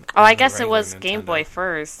 I guess it was Nintendo. Game Boy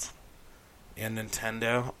first. And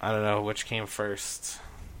Nintendo? I don't know which came first.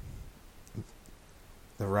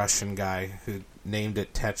 The Russian guy who named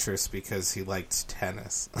it Tetris because he liked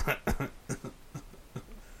tennis.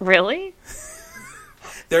 Really?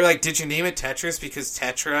 They're like, did you name it Tetris because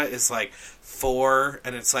Tetra is 4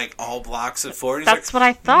 and it's all blocks of 4? That's what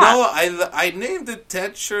I thought. No, I named it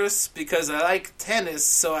Tetris because I like tennis,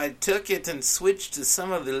 so I took it and switched to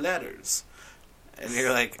some of the letters. And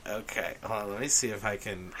you're like, okay, hold on, let me see if I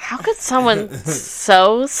can... How could someone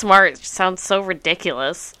so smart sound so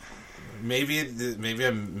ridiculous? maybe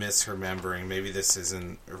I'm misremembering. Maybe this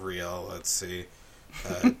isn't real. Let's see.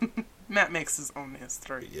 Matt makes his own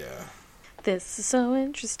history. Yeah. This is so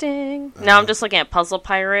interesting. Now I'm just looking at Puzzle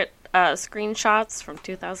Pirate screenshots from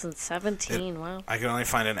 2017. Wow. I can only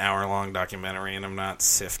find an hour-long documentary, and I'm not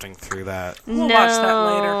sifting through that. We'll watch that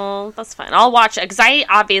later. That's fine. I'll watch it because I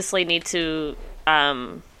obviously need to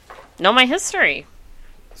know my history,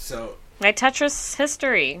 So my Tetris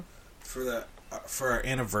history. for our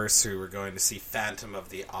anniversary, we're going to see Phantom of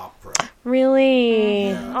the Opera. Really?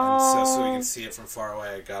 Yeah, and so we can see it from far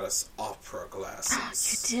away. I got us opera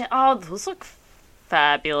glasses. Oh, those look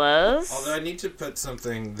fabulous. Although I need to put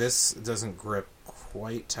something. This doesn't grip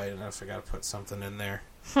quite tight enough. I got to put something in there.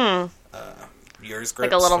 Yours grips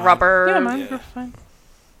like a little fine. rubber Yeah, mine Yeah. are fine.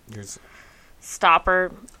 Yours.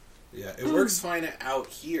 stopper. Yeah, it works fine out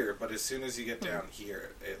here, but as soon as you get down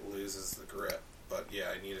here, it loses the grip. But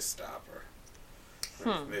yeah, I need a stopper.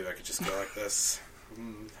 Maybe I could just go like this.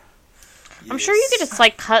 I'm sure you could Yes. just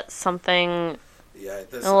like cut something. Yeah,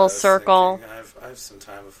 this a is little what I was circle. thinking. I have some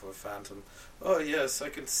time before Phantom. Oh yes, I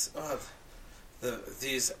can.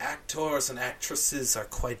 These actors and actresses are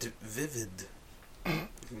quite vivid.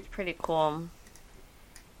 Pretty cool.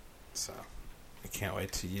 So I can't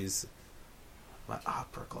wait to use my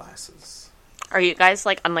opera glasses. Are you guys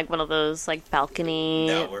like on like one of those like balcony?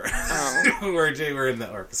 No, we're Oh. we're in the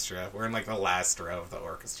orchestra. We're in like the last row of the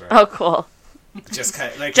orchestra. Oh, cool. Just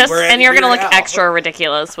kind of, like Just we're and you're gonna Weird look Al. extra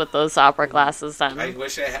ridiculous with those opera glasses then. I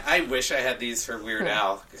wish I had these for Weird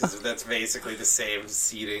Al because that's basically the same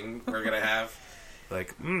seating we're gonna have.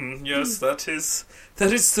 Like, yes, that is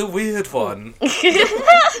the weird one.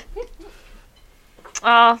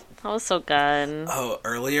 Oh, that was so good. Oh,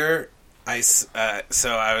 earlier I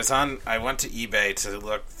went to eBay to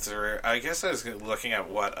look through. I guess I was looking at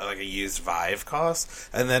what like a used Vive costs,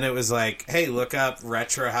 and then it was like, "Hey, look up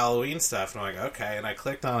retro Halloween stuff." And I'm like, "Okay," and I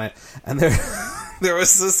clicked on it, and there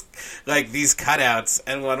was this like these cutouts,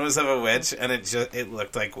 and one was of a witch, and it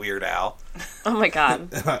looked like Weird Al. Oh my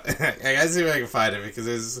god. I gotta see if I can find it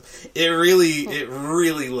because it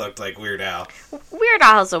really looked like Weird Al. Weird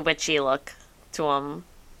Al has a witchy look to him.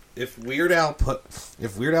 If Weird Al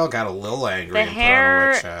got a little angry The and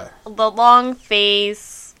hair, put on a witch hat, the long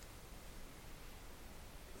face.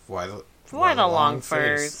 why the long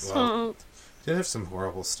face? furs? Well, did have some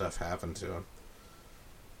horrible stuff happen to him.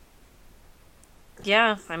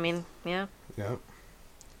 Yeah, I mean, yeah. Yep.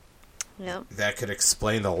 Yep. That could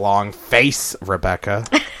explain the long face, Rebecca.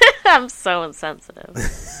 I'm so insensitive.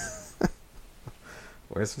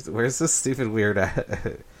 Where's this stupid Weird Al?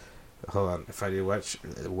 Hold on, if I do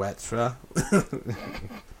Wetra.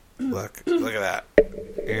 Look at that.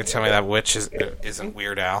 You're gonna tell me that witch isn't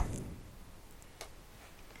Weird Al?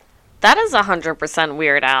 That is 100%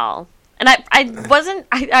 Weird Al. And I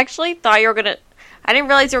actually thought you were gonna, I didn't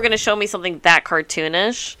realize you were gonna show me something that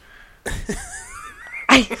cartoonish.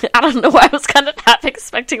 I don't know why I was kind of half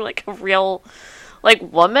expecting like a real, like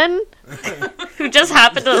woman who just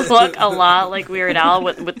happened to look a lot like Weird Al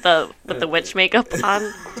with the witch makeup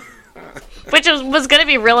on. Which was going to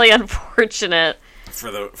be really unfortunate For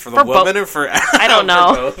the For woman both. or for I don't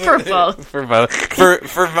know. For both. for both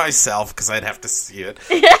for myself because I'd have to see it.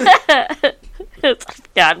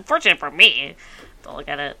 Yeah, unfortunate for me to look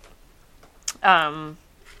at it.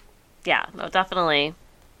 Yeah, no, definitely.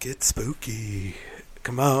 Get spooky.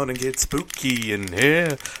 Come on and get spooky in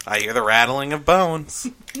here. I hear the rattling of bones.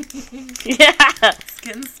 Yeah. It's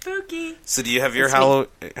getting spooky. So do you have your It's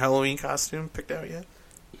me. Halloween costume picked out yet?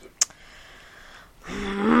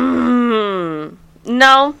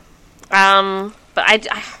 No. But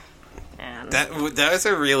I man. That was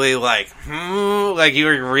a really like you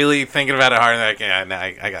were really thinking about it hard. Like, yeah, no,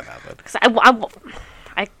 I got nothing.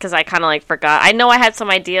 Because I kind of like forgot. I know I had some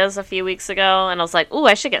ideas a few weeks ago, and I was like, "Ooh,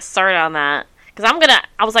 I should get started on that." Because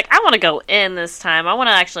I was like, I want to go in this time. I want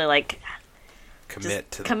to actually like Commit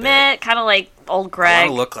to the commit, kind of like old bit. I Greg. want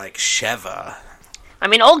to look like Sheva. I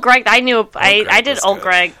mean, old Greg. I knew. I Greg did was old good.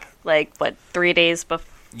 Greg like what 3 days before.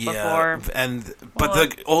 Yeah, but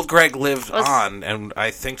the old Greg lived on, and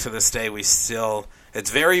I think to this day we still. It's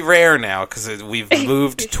very rare now because we've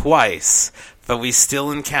moved twice, but we still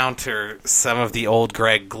encounter some of the old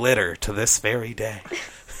Greg glitter to this very day.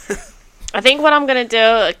 I think what I'm gonna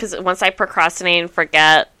do, because once I procrastinate and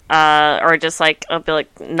forget, or just like I'll be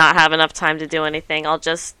like not have enough time to do anything,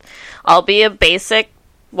 I'll be a basic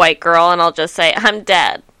white girl, and I'll just say I'm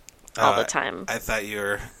dead all the time. I thought you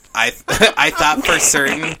were. I thought for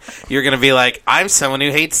certain you were gonna be like, I'm someone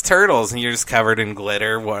who hates turtles, and you're just covered in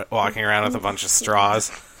glitter, walking around with a bunch of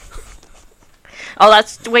straws. Oh,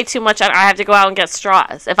 that's way too much. I have to go out and get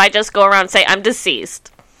straws. If I just go around and say I'm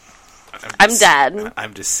deceased, I'm dead.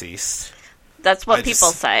 I'm deceased. That's what I people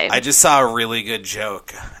just- say. I just saw a really good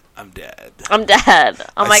joke. I'm dead. I'm dead.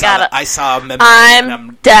 Oh my god. I saw a meme.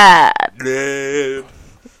 I'm dead. dead.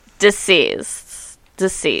 Deceased.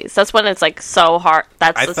 That's when it's like so hard.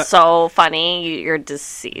 That's so funny. You're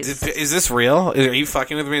deceased. Is this real? Are you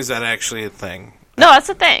fucking with me? Is that actually a thing? No, that's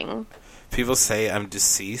a thing. People say I'm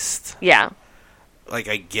deceased. Yeah. Like,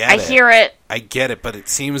 I get I it. hear it. I get it, but it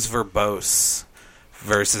seems verbose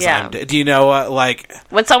versus Yeah. I'm dead. Do you know what? Like,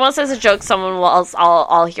 When someone says a joke, someone else,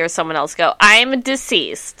 I'll hear someone else go, I'm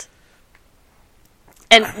deceased.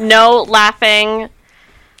 And no laughing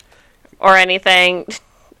or anything.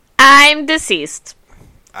 I'm deceased.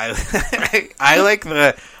 I like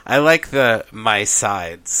the my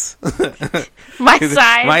sides. My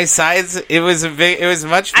side. My sides. It was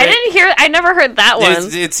much. I never heard that one.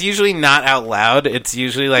 It's usually not out loud. It's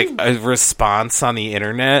usually like a response on the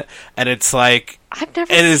internet, and it's like I've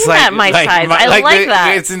never it seen is that, my sides. I like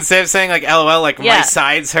that. It's instead of saying like LOL, like Yeah. my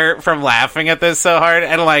sides hurt from laughing at this so hard,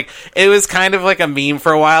 and like it was kind of like a meme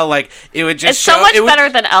for a while. Like it would just It's so much better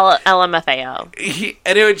than LMFAO.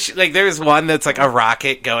 and it would like there's one that's like a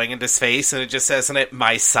rocket going into space, and it just says in it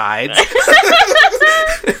my sides.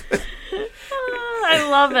 I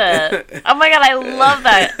love it. Oh my god, I love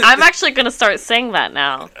that. I'm actually going to start saying that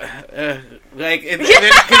now. Like,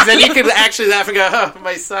 because then you could actually laugh and go, "Oh,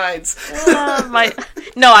 my sides."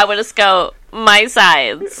 No, I would just go, my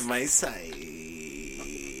sides. My side.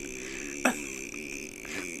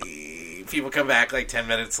 People come back like 10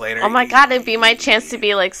 minutes later. Oh my god, it'd be my chance to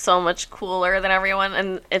be like so much cooler than everyone.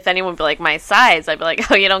 And if anyone would be like, my sides, I'd be like,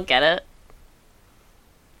 oh, you don't get it.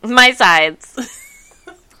 My sides.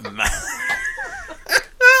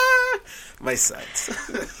 My sides.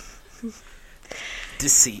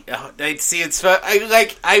 Deceit. Oh, I see. It's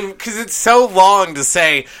because it's so long to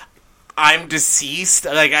say I'm deceased.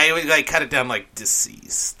 Like I would like cut it down like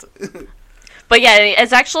deceased. But yeah,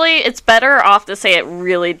 it's better off to say it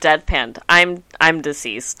really deadpanned. I'm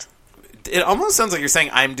deceased. It almost sounds like you're saying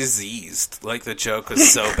I'm diseased. Like the joke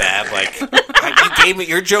was so bad. Like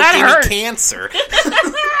your joke That gave hurt. me cancer.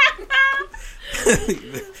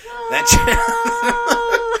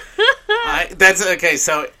 That's okay.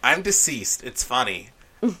 So I'm deceased. It's funny.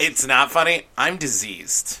 It's not funny. I'm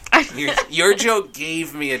diseased. Your joke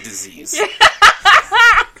gave me a disease.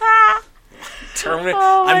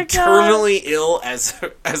 I'm terminally ill as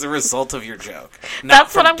a result of your joke.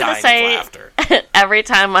 That's what I'm going to say every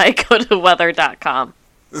time I go to weather.com.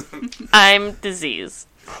 I'm diseased.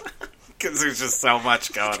 Because there's just so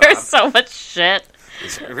much going on. There's so much shit.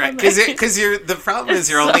 Right, because the problem is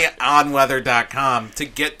you're only on weather.com to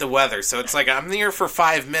get the weather. So it's like, I'm here for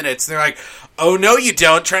 5 minutes, and they're like, oh, no, you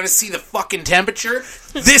don't. Trying to see the fucking temperature?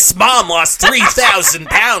 This mom lost 3,000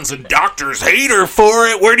 pounds, and doctors hate her for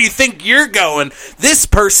it. Where do you think you're going? This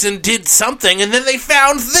person did something, and then they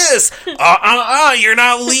found this. You're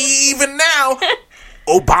not leaving now.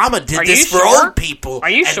 Obama did this for old people. Are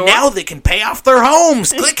you and sure? now they can pay off their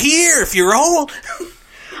homes. Click here if you're old.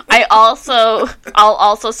 I'll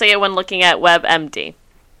also say it when looking at WebMD.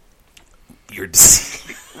 You're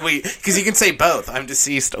deceased. Wait, because you can say both. I'm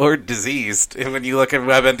deceased or diseased when you look at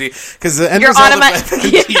WebMD. Because the end result of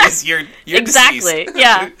WebMD is you're exactly. deceased.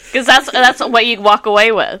 Yeah, because that's what you'd walk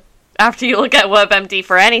away with after you look at WebMD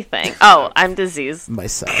for anything. Oh, I'm diseased. My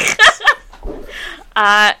sides.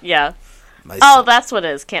 Yeah. My Oh, sides. that's what it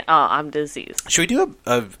is. I'm diseased. Should we do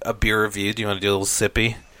a beer review? Do you want to do a little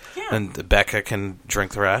sippy? Yeah. And Becca can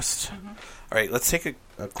drink the rest? All right, let's take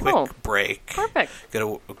a quick break. Perfect. Get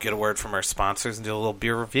a word from our sponsors and do a little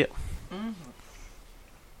beer review.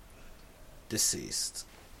 Deceased.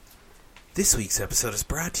 This week's episode is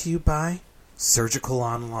brought to you by Surgical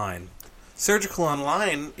Online. Surgical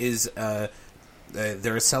Online is they're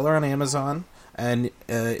a seller on Amazon, and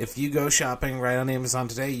if you go shopping right on Amazon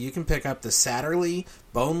today, you can pick up the Satterley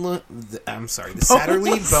boneless.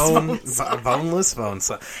 Boneless bone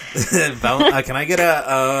saw. Can I get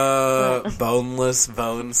a boneless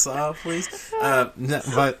bone saw, please? No,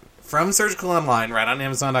 but from Surgical Online, right on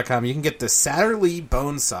Amazon.com, you can get the Satterley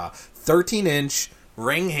bone saw, 13-inch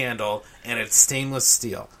ring handle, and it's stainless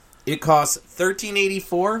steel. It costs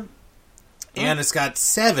 $13.84, and it's got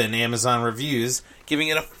 7 Amazon reviews, giving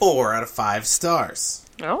it a 4 out of 5 stars.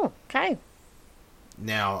 Oh, okay.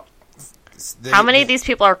 Now, How many of these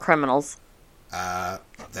people are criminals? That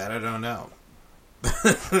I don't know.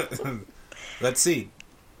 Let's see.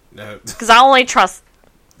 Because I only trust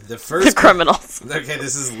The first criminals. Okay,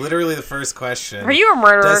 this is literally the first question. Are you a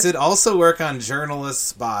murderer? Does it also work on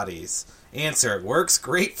journalists' bodies? Answer: it works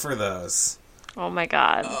great for those. Oh my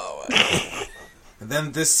god. And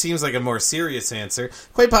then this seems like a more serious answer.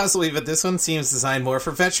 Quite possibly, but this one seems designed more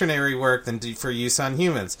for veterinary work than for use on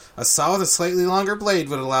humans. A saw with a slightly longer blade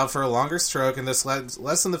would allow for a longer stroke and thus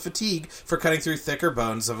lessen the fatigue for cutting through thicker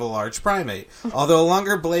bones of a large primate. Although a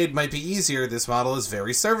longer blade might be easier, this model is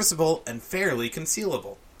very serviceable and fairly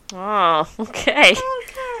concealable. Oh, okay.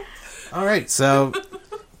 All right, so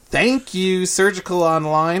thank you, Surgical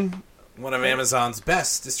Online, one of Amazon's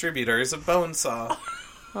best distributors of bone saw.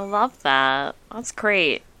 I love that. That's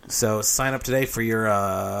great. So sign up today for your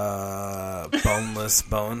boneless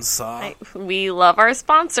bone saw. We love our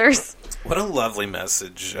sponsors. What a lovely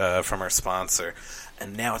message from our sponsor.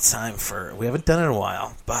 And now it's time for... We haven't done it in a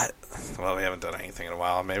while, but... Well, we haven't done anything in a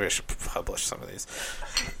while. Maybe I should publish some of these.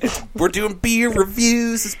 We're doing beer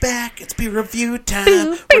reviews. It's back. It's beer review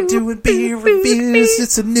time. We're doing beer reviews.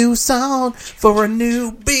 It's a new song for a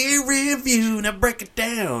new beer review. Now break it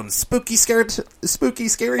down. Spooky,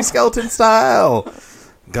 scary skeleton style.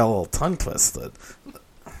 Got a little tongue twisted.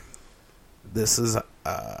 This is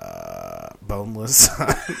boneless.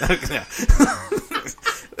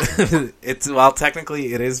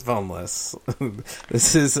 Technically it is boneless.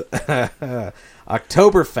 This is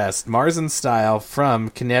Oktoberfest Marzen style from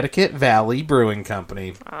Connecticut Valley Brewing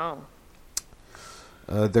Company. Oh.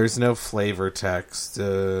 There's no flavor text.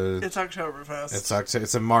 It's Oktoberfest.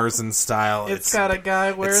 It's a Marzen style. It's got a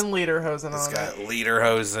guy wearing lederhosen on it. It's got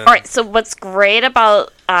lederhosen. All right. So what's great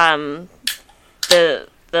about the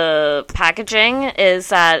packaging is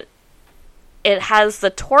that it has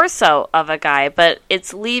the torso of a guy, but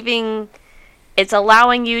it's allowing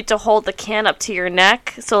you to hold the can up to your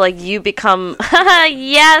neck. So like you become,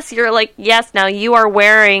 yes, you're like, yes, now you are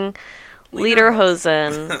wearing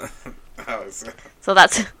lederhosen. So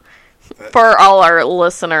that's for all our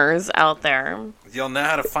listeners out there. You'll know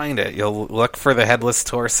how to find it. You'll look for the headless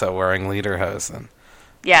torso wearing lederhosen.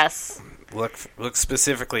 Yes. Look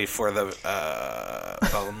specifically for the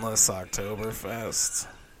boneless Oktoberfest.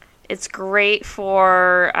 It's great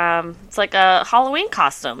for, it's like a Halloween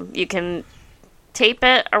costume. You can tape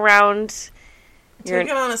it around Take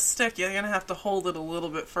it on a stick. You're going to have to hold it a little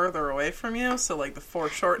bit further away from you, so like the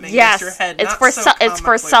foreshortening yes, makes your head it's not for so it's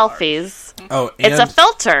for selfies. large. Oh, it's a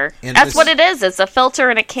filter. That's what it is. It's a filter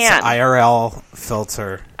in a can. It's an IRL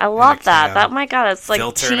filter. I love that. That, my God, it's like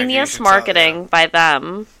Filter genius marketing by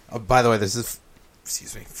them. Oh, by the way, this is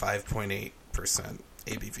 5.8%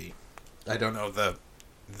 ABV. I don't know the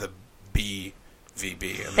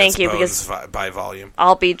BVB. And Thank you, bones because by volume.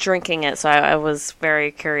 I'll be drinking it, so I was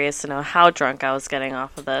very curious to know how drunk I was getting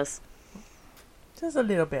off of this. Just a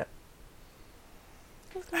little bit.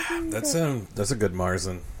 That's a good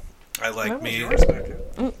Marzen. I like That was me. yours back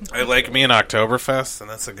there. I like me an Oktoberfest, and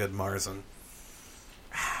that's a good Marzen.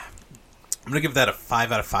 I'm going to give that a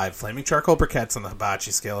 5 out of 5. Flaming Charcoal Briquettes on the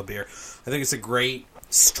Hibachi scale of beer. I think it's a great,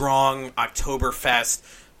 strong Oktoberfest.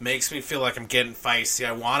 Makes me feel like I'm getting feisty.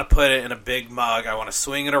 I want to put it in a big mug. I want to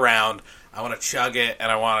swing it around. I want to chug it,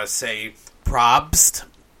 and I want to say Probst,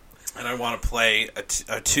 and I want to play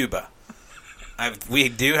a tuba. We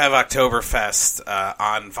do have Oktoberfest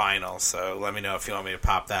on vinyl, so let me know if you want me to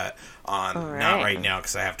pop that on. All right. Not right now,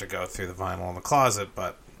 because I have to go through the vinyl in the closet,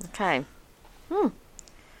 but... Okay.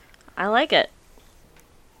 I like it.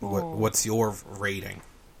 What's your rating?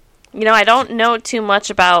 You know, I don't know too much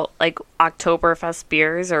about, like, Oktoberfest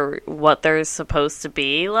beers or what they're supposed to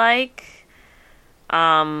be like.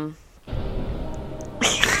 Oh,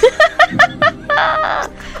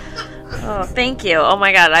 thank you. Oh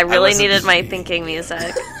my God, I really needed my thinking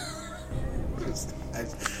music.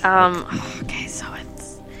 Okay, so it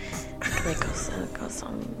goes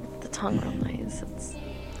on the tongue real nice. It's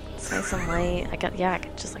nice and light. I could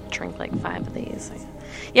just like drink like 5 of these.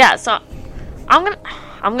 Yeah, so I'm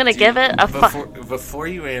gonna give it a before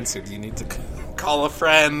you answer, do you need to call a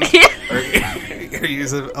friend or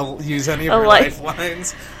use any of your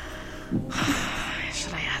lifelines?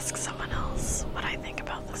 Should I ask someone else what I think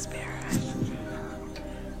about this beer?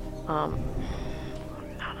 No,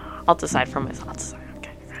 I'll decide for myself.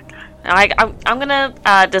 Okay. I'm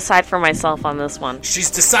gonna decide for myself on this one.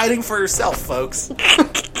 She's deciding for herself, folks.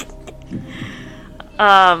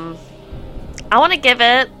 I want to give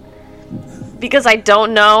it, because I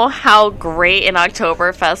don't know how great an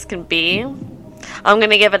Oktoberfest can be, I'm going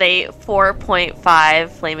to give it a 4.5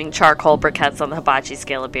 Flaming Charcoal Briquettes on the Hibachi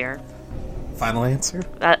scale of beer. Final answer?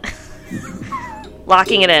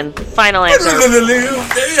 Locking it in. Final answer. There you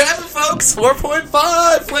have it, folks.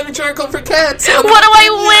 4.5 Flaming Charcoal Briquettes. What do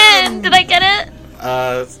I win? Did I get it?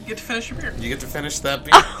 You get to finish your beer. You get to finish that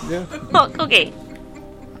beer? Yeah. Oh, okay.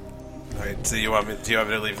 Alright, so do you want me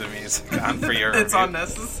to leave the music on for your It's review?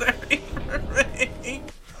 unnecessary for me.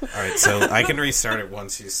 All right, so I can restart it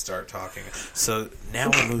once you start talking. So now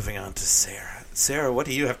we're moving on to Sarah. Sarah, what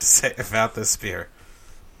do you have to say about this beer?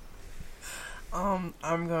 I'm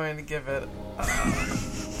going to give it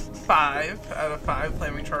 5 out of 5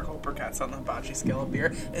 flaming charcoal briquettes on the hibachi scale of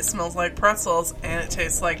beer. It smells like pretzels, and it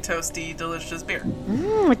tastes like toasty, delicious beer.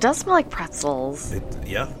 It does smell like pretzels.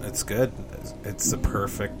 It's good. It's the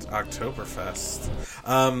perfect Oktoberfest.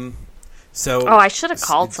 So Oh, I should have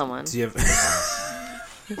called someone. Do you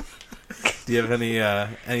have any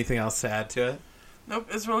anything else to add to it? Nope,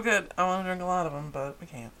 it's real good. I want to drink a lot of them, but we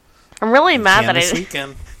can't. I'm really mad that This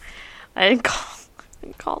weekend. I didn't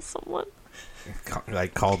call someone.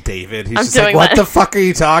 Call David. He's I'm just like, doing what that. the fuck are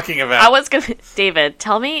you talking about? I was gonna, David,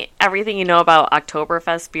 tell me everything you know about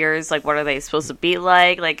Oktoberfest beers. Like, what are they supposed to be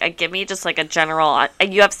like? Like, give me just like a general.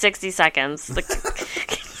 You have 60 seconds. Like,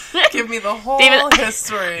 Give me the whole David,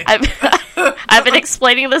 history. I've been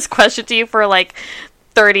explaining this question to you for like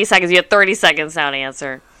 30 seconds. You have 30 seconds now to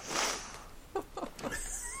answer.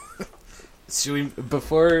 Should we,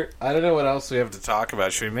 before, I don't know what else we have to talk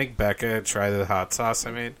about. Should we make Becca try the hot sauce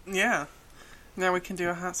I made? Yeah. Now we can do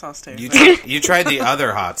a hot sauce taste. You tried the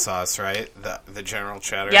other hot sauce, right? The General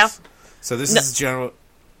Cheddar's? Yeah. So this is General...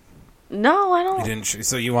 No, I don't. You didn't...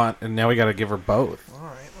 So you want... And now we got to give her both. All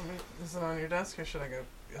right. Is it on your desk, or should I go?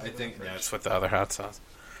 I think no, it's with the other hot sauce.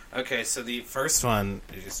 Okay, so the first one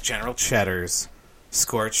is General Cheddar's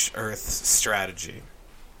Scorched Earth Strategy.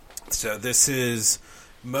 So this is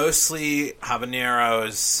mostly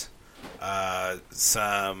habaneros,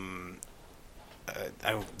 some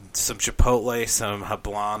chipotle, some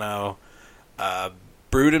hablano,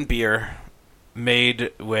 brewed in beer,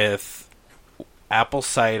 made with apple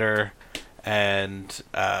cider and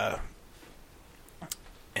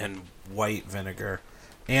white vinegar,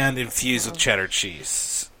 and infused with cheddar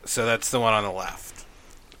cheese. So that's the one on the left.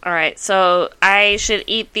 All right, so I should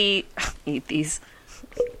eat these.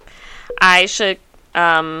 I should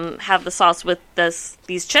have the sauce with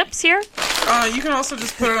these chips here. You can also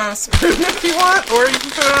just put it on a spoon if you want, or you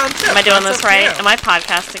can put it on chips. Am I doing That's this up to right? you. Am I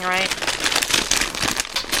podcasting right?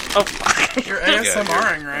 Oh, fuck. You're ASMRing,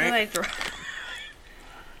 What did I right?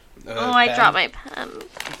 I dropped my pen.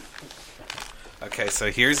 Okay, so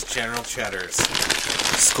here's General Cheddar's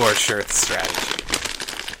Scorched Earth Strategy.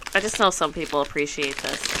 I just know some people appreciate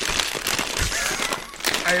this.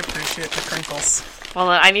 I appreciate the crinkles. Well,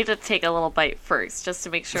 I need to take a little bite first, just to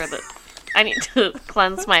make sure that I need to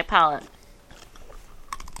cleanse my palate.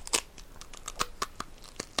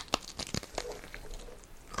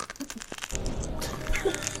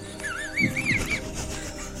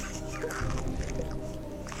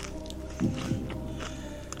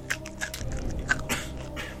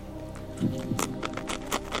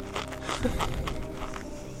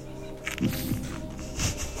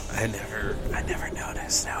 I never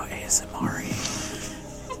noticed how ASMR-y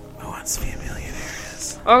Who Wants to Be a Millionaire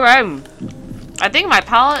is. Okay. I think my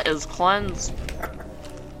palate is cleansed.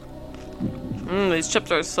 These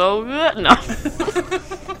chips are so good. No.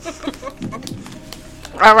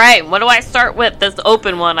 Alright, what do I start with? This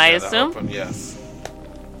open one, I assume? Open, yes.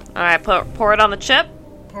 Alright, pour it on the chip.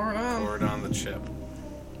 Pour it on. Pour it on the chip.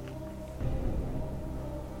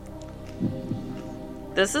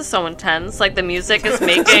 This is so intense. Like, the music is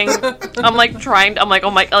making... I'm like,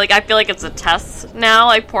 oh my... Like, I feel like it's a test now,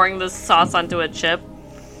 like, pouring this sauce onto a chip.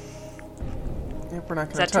 Yep, we're not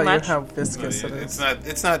going to that tell too you much? how viscous it is.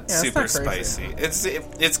 It's not super it's not crazy. spicy.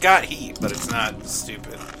 It's got heat, but it's not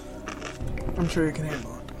stupid. I'm sure you can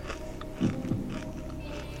handle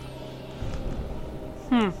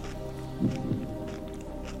it.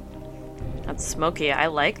 That's smoky. I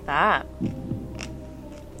like that.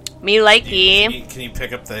 Me likey. Can you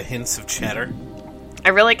pick up the hints of cheddar? I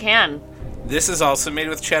really can. This is also made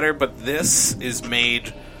with cheddar, but this is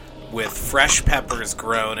made with fresh peppers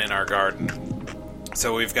grown in our garden.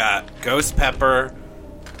 So we've got ghost pepper.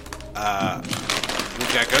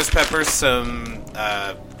 Some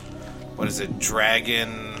what is it?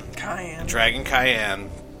 Dragon cayenne,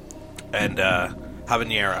 and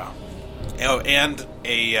habanero. Oh, and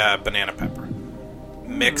a banana pepper.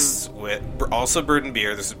 Mixed with, also brewed in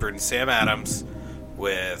beer. This is brewed in Sam Adams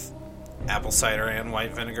with apple cider and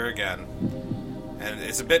white vinegar again. And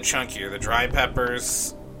it's a bit chunkier. The dry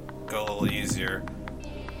peppers go a little easier.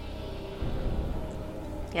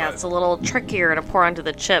 Yeah, it's a little trickier to pour onto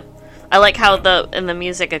the chip. I like how in the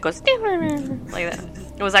music it goes like that.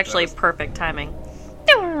 It was actually perfect timing.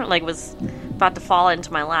 Like it was about to fall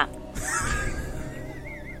into my lap.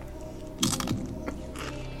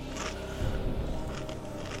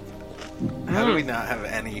 How do we not have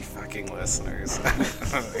any fucking listeners?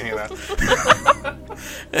 You know?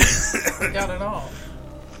 We got it all.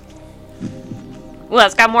 Ooh,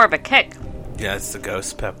 that's got more of a kick. Yeah, it's the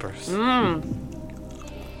ghost peppers.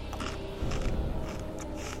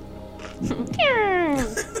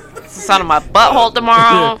 It's the sound of my butthole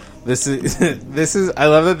tomorrow. This is. I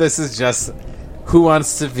love that this is just Who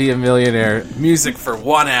Wants to Be a Millionaire music for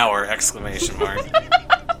 1 hour! Exclamation mark.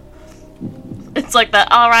 It's like the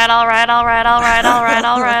all right, all right, all right, all right, all right,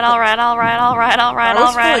 all right, all right, all right, all right, all right,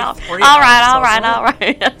 all right, all right, all right, all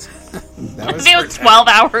right. That was I think it was 12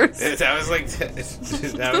 hours. That was like that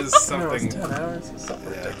was No, it was something. 10 hours. It's something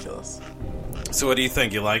ridiculous. So what do you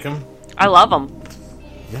think? You like them? I love them.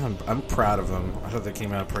 Yeah, I'm proud of them. I thought they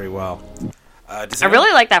came out pretty well. I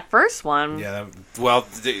really like that first one. Yeah, well,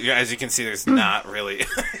 as you can see, there's not really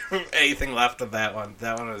anything left of that one.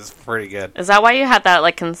 That one was pretty good. Is that why you had that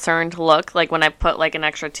like concerned look, like when I put like an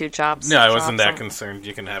extra 2 chops? No, I wasn't that on? concerned.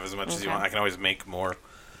 You can have as much as you Okay. want. I can always make more.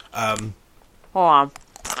 Hold on.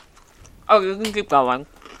 Oh, you can keep going.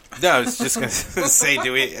 No, I was just going to say,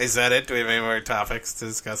 is that it? Do we have any more topics to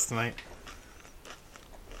discuss tonight?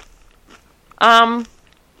 I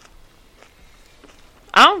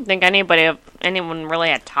don't think anyone really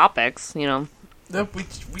had topics, you know. Nope, we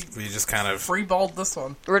We just kind of... freeballed this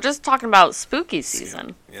one. We're just talking about spooky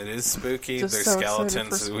season. It is spooky. Just There's so excited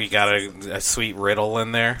skeletons. for We got a sweet riddle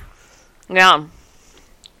in there. Yeah.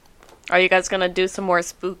 Are you guys gonna do some more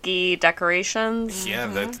spooky decorations? Yeah,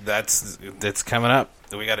 that's coming up.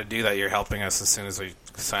 We got to do that. You're helping us as soon as we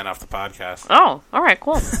sign off the podcast. Oh, all right,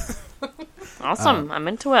 cool. Awesome. I'm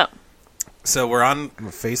into it. So we're on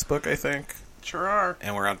Facebook, I think, Sure are.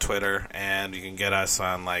 and we're on Twitter, and you can get us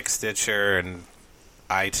on like Stitcher and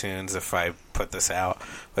iTunes if I put this out,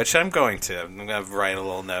 which I'm going to. I'm going to write a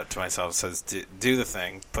little note to myself that says, do the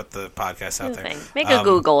thing, put the podcast out there. Make a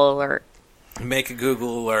Google alert. Make a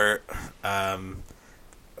Google alert.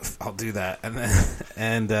 I'll do that,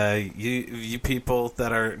 and you people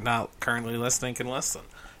that are not currently listening can listen.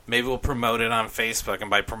 Maybe we'll promote it on Facebook, and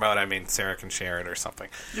by promote I mean Sarah can share it or something.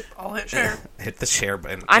 Yep, I'll hit share. Hit the share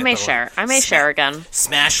button. I Hit may the share. I may share again.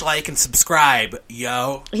 Smash like and subscribe,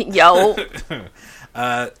 yo. Yo,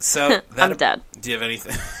 So I'm dead. Do you have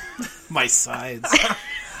anything? My sides.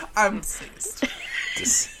 I'm deceased.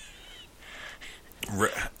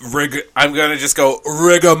 I'm gonna just go.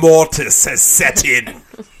 Rigor mortis has set in.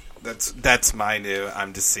 That's my new.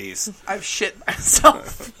 I'm deceased. I've shit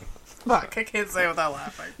myself. Fuck, I can't say it without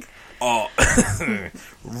laughing. Oh,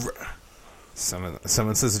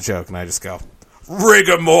 someone says a joke and I just go.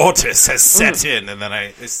 Rigor mortis has set in, and then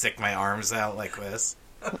I stick my arms out like this.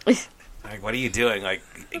 Like, what are you doing? Like,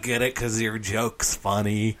 get it? Because your joke's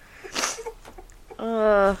funny.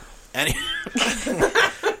 Any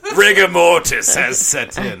rigor mortis has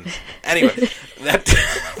set in. Anyway, that.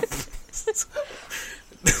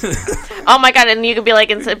 Oh my god! And you could be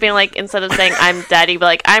like, instead of saying I'm dead, you'd be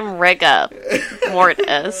like, I'm Rigor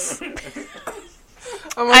Mortis.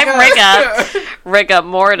 Oh my I'm God. Rigor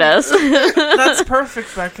Mortis. That's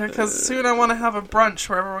perfect, Becca, because soon I want to have a brunch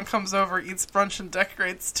where everyone comes over, eats brunch, and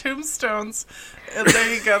decorates tombstones. And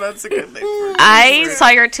there you go, that's a good name for it. I saw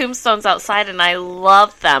your tombstones outside, and I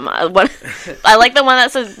love them. I like the one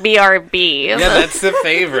that says BRB. Yeah, that's the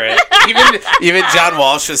favorite. Even John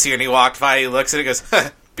Walsh was here, and he walked by. He looks at it, and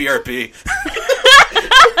goes, "BRB."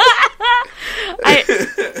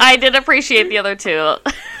 I did appreciate the other two,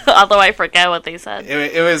 although I forget what they said.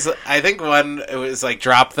 It was, I think it was like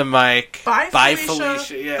drop the mic. Bye,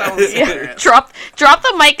 Felicia. That Yeah. was hilarious. Drop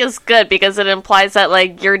the mic is good because it implies that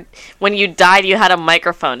like when you died you had a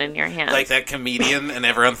microphone in your hand. Like that comedian, and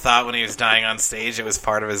everyone thought when he was dying on stage it was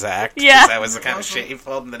part of his act. 'Cause Yeah. that was the kind of shit he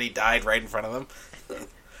pulled, and then he died right in front of them.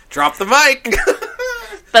 Drop the mic.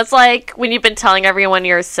 That's like when you've been telling everyone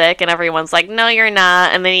you're sick and everyone's like, no, you're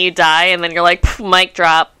not, and then you die, and then you're like, mic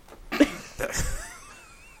drop.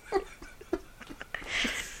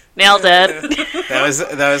 Nailed it. That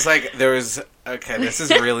was like, there was, okay, this is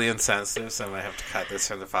really insensitive, so I might have to cut this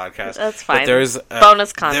from the podcast. That's fine. But there's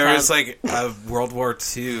Bonus content. There was like a World War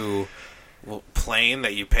II plane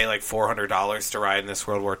that you pay like $400 to ride in this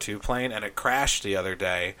World War II plane, and it crashed the other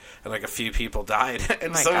day, and like a few people died.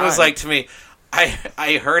 And someone was like to me,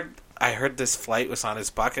 I heard this flight was on his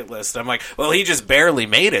bucket list. I'm like, well, he just barely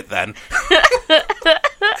made it then.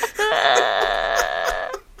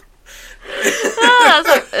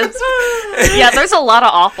 Yeah, there's a lot of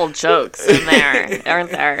awful jokes in there,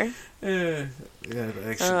 aren't there? Yeah,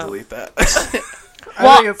 I should delete that. I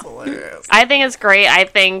think it's hilarious. I think it's great. I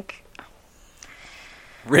think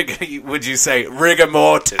Would you say rigor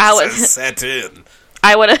mortis I would- has set in?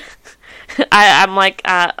 I would. I'm like,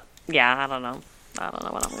 yeah, I don't know. I don't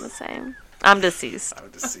know what I'm gonna say. I'm deceased. I'm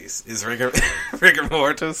deceased. Is rigor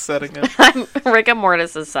mortis setting in? Rigor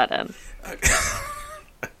Mortis is set in.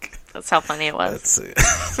 That's how funny it was.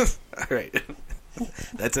 All right.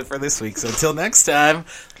 That's it for this week. So until next time,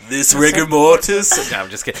 this rigor mortis. No, I'm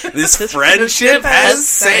just kidding. This friendship has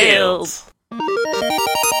sailed.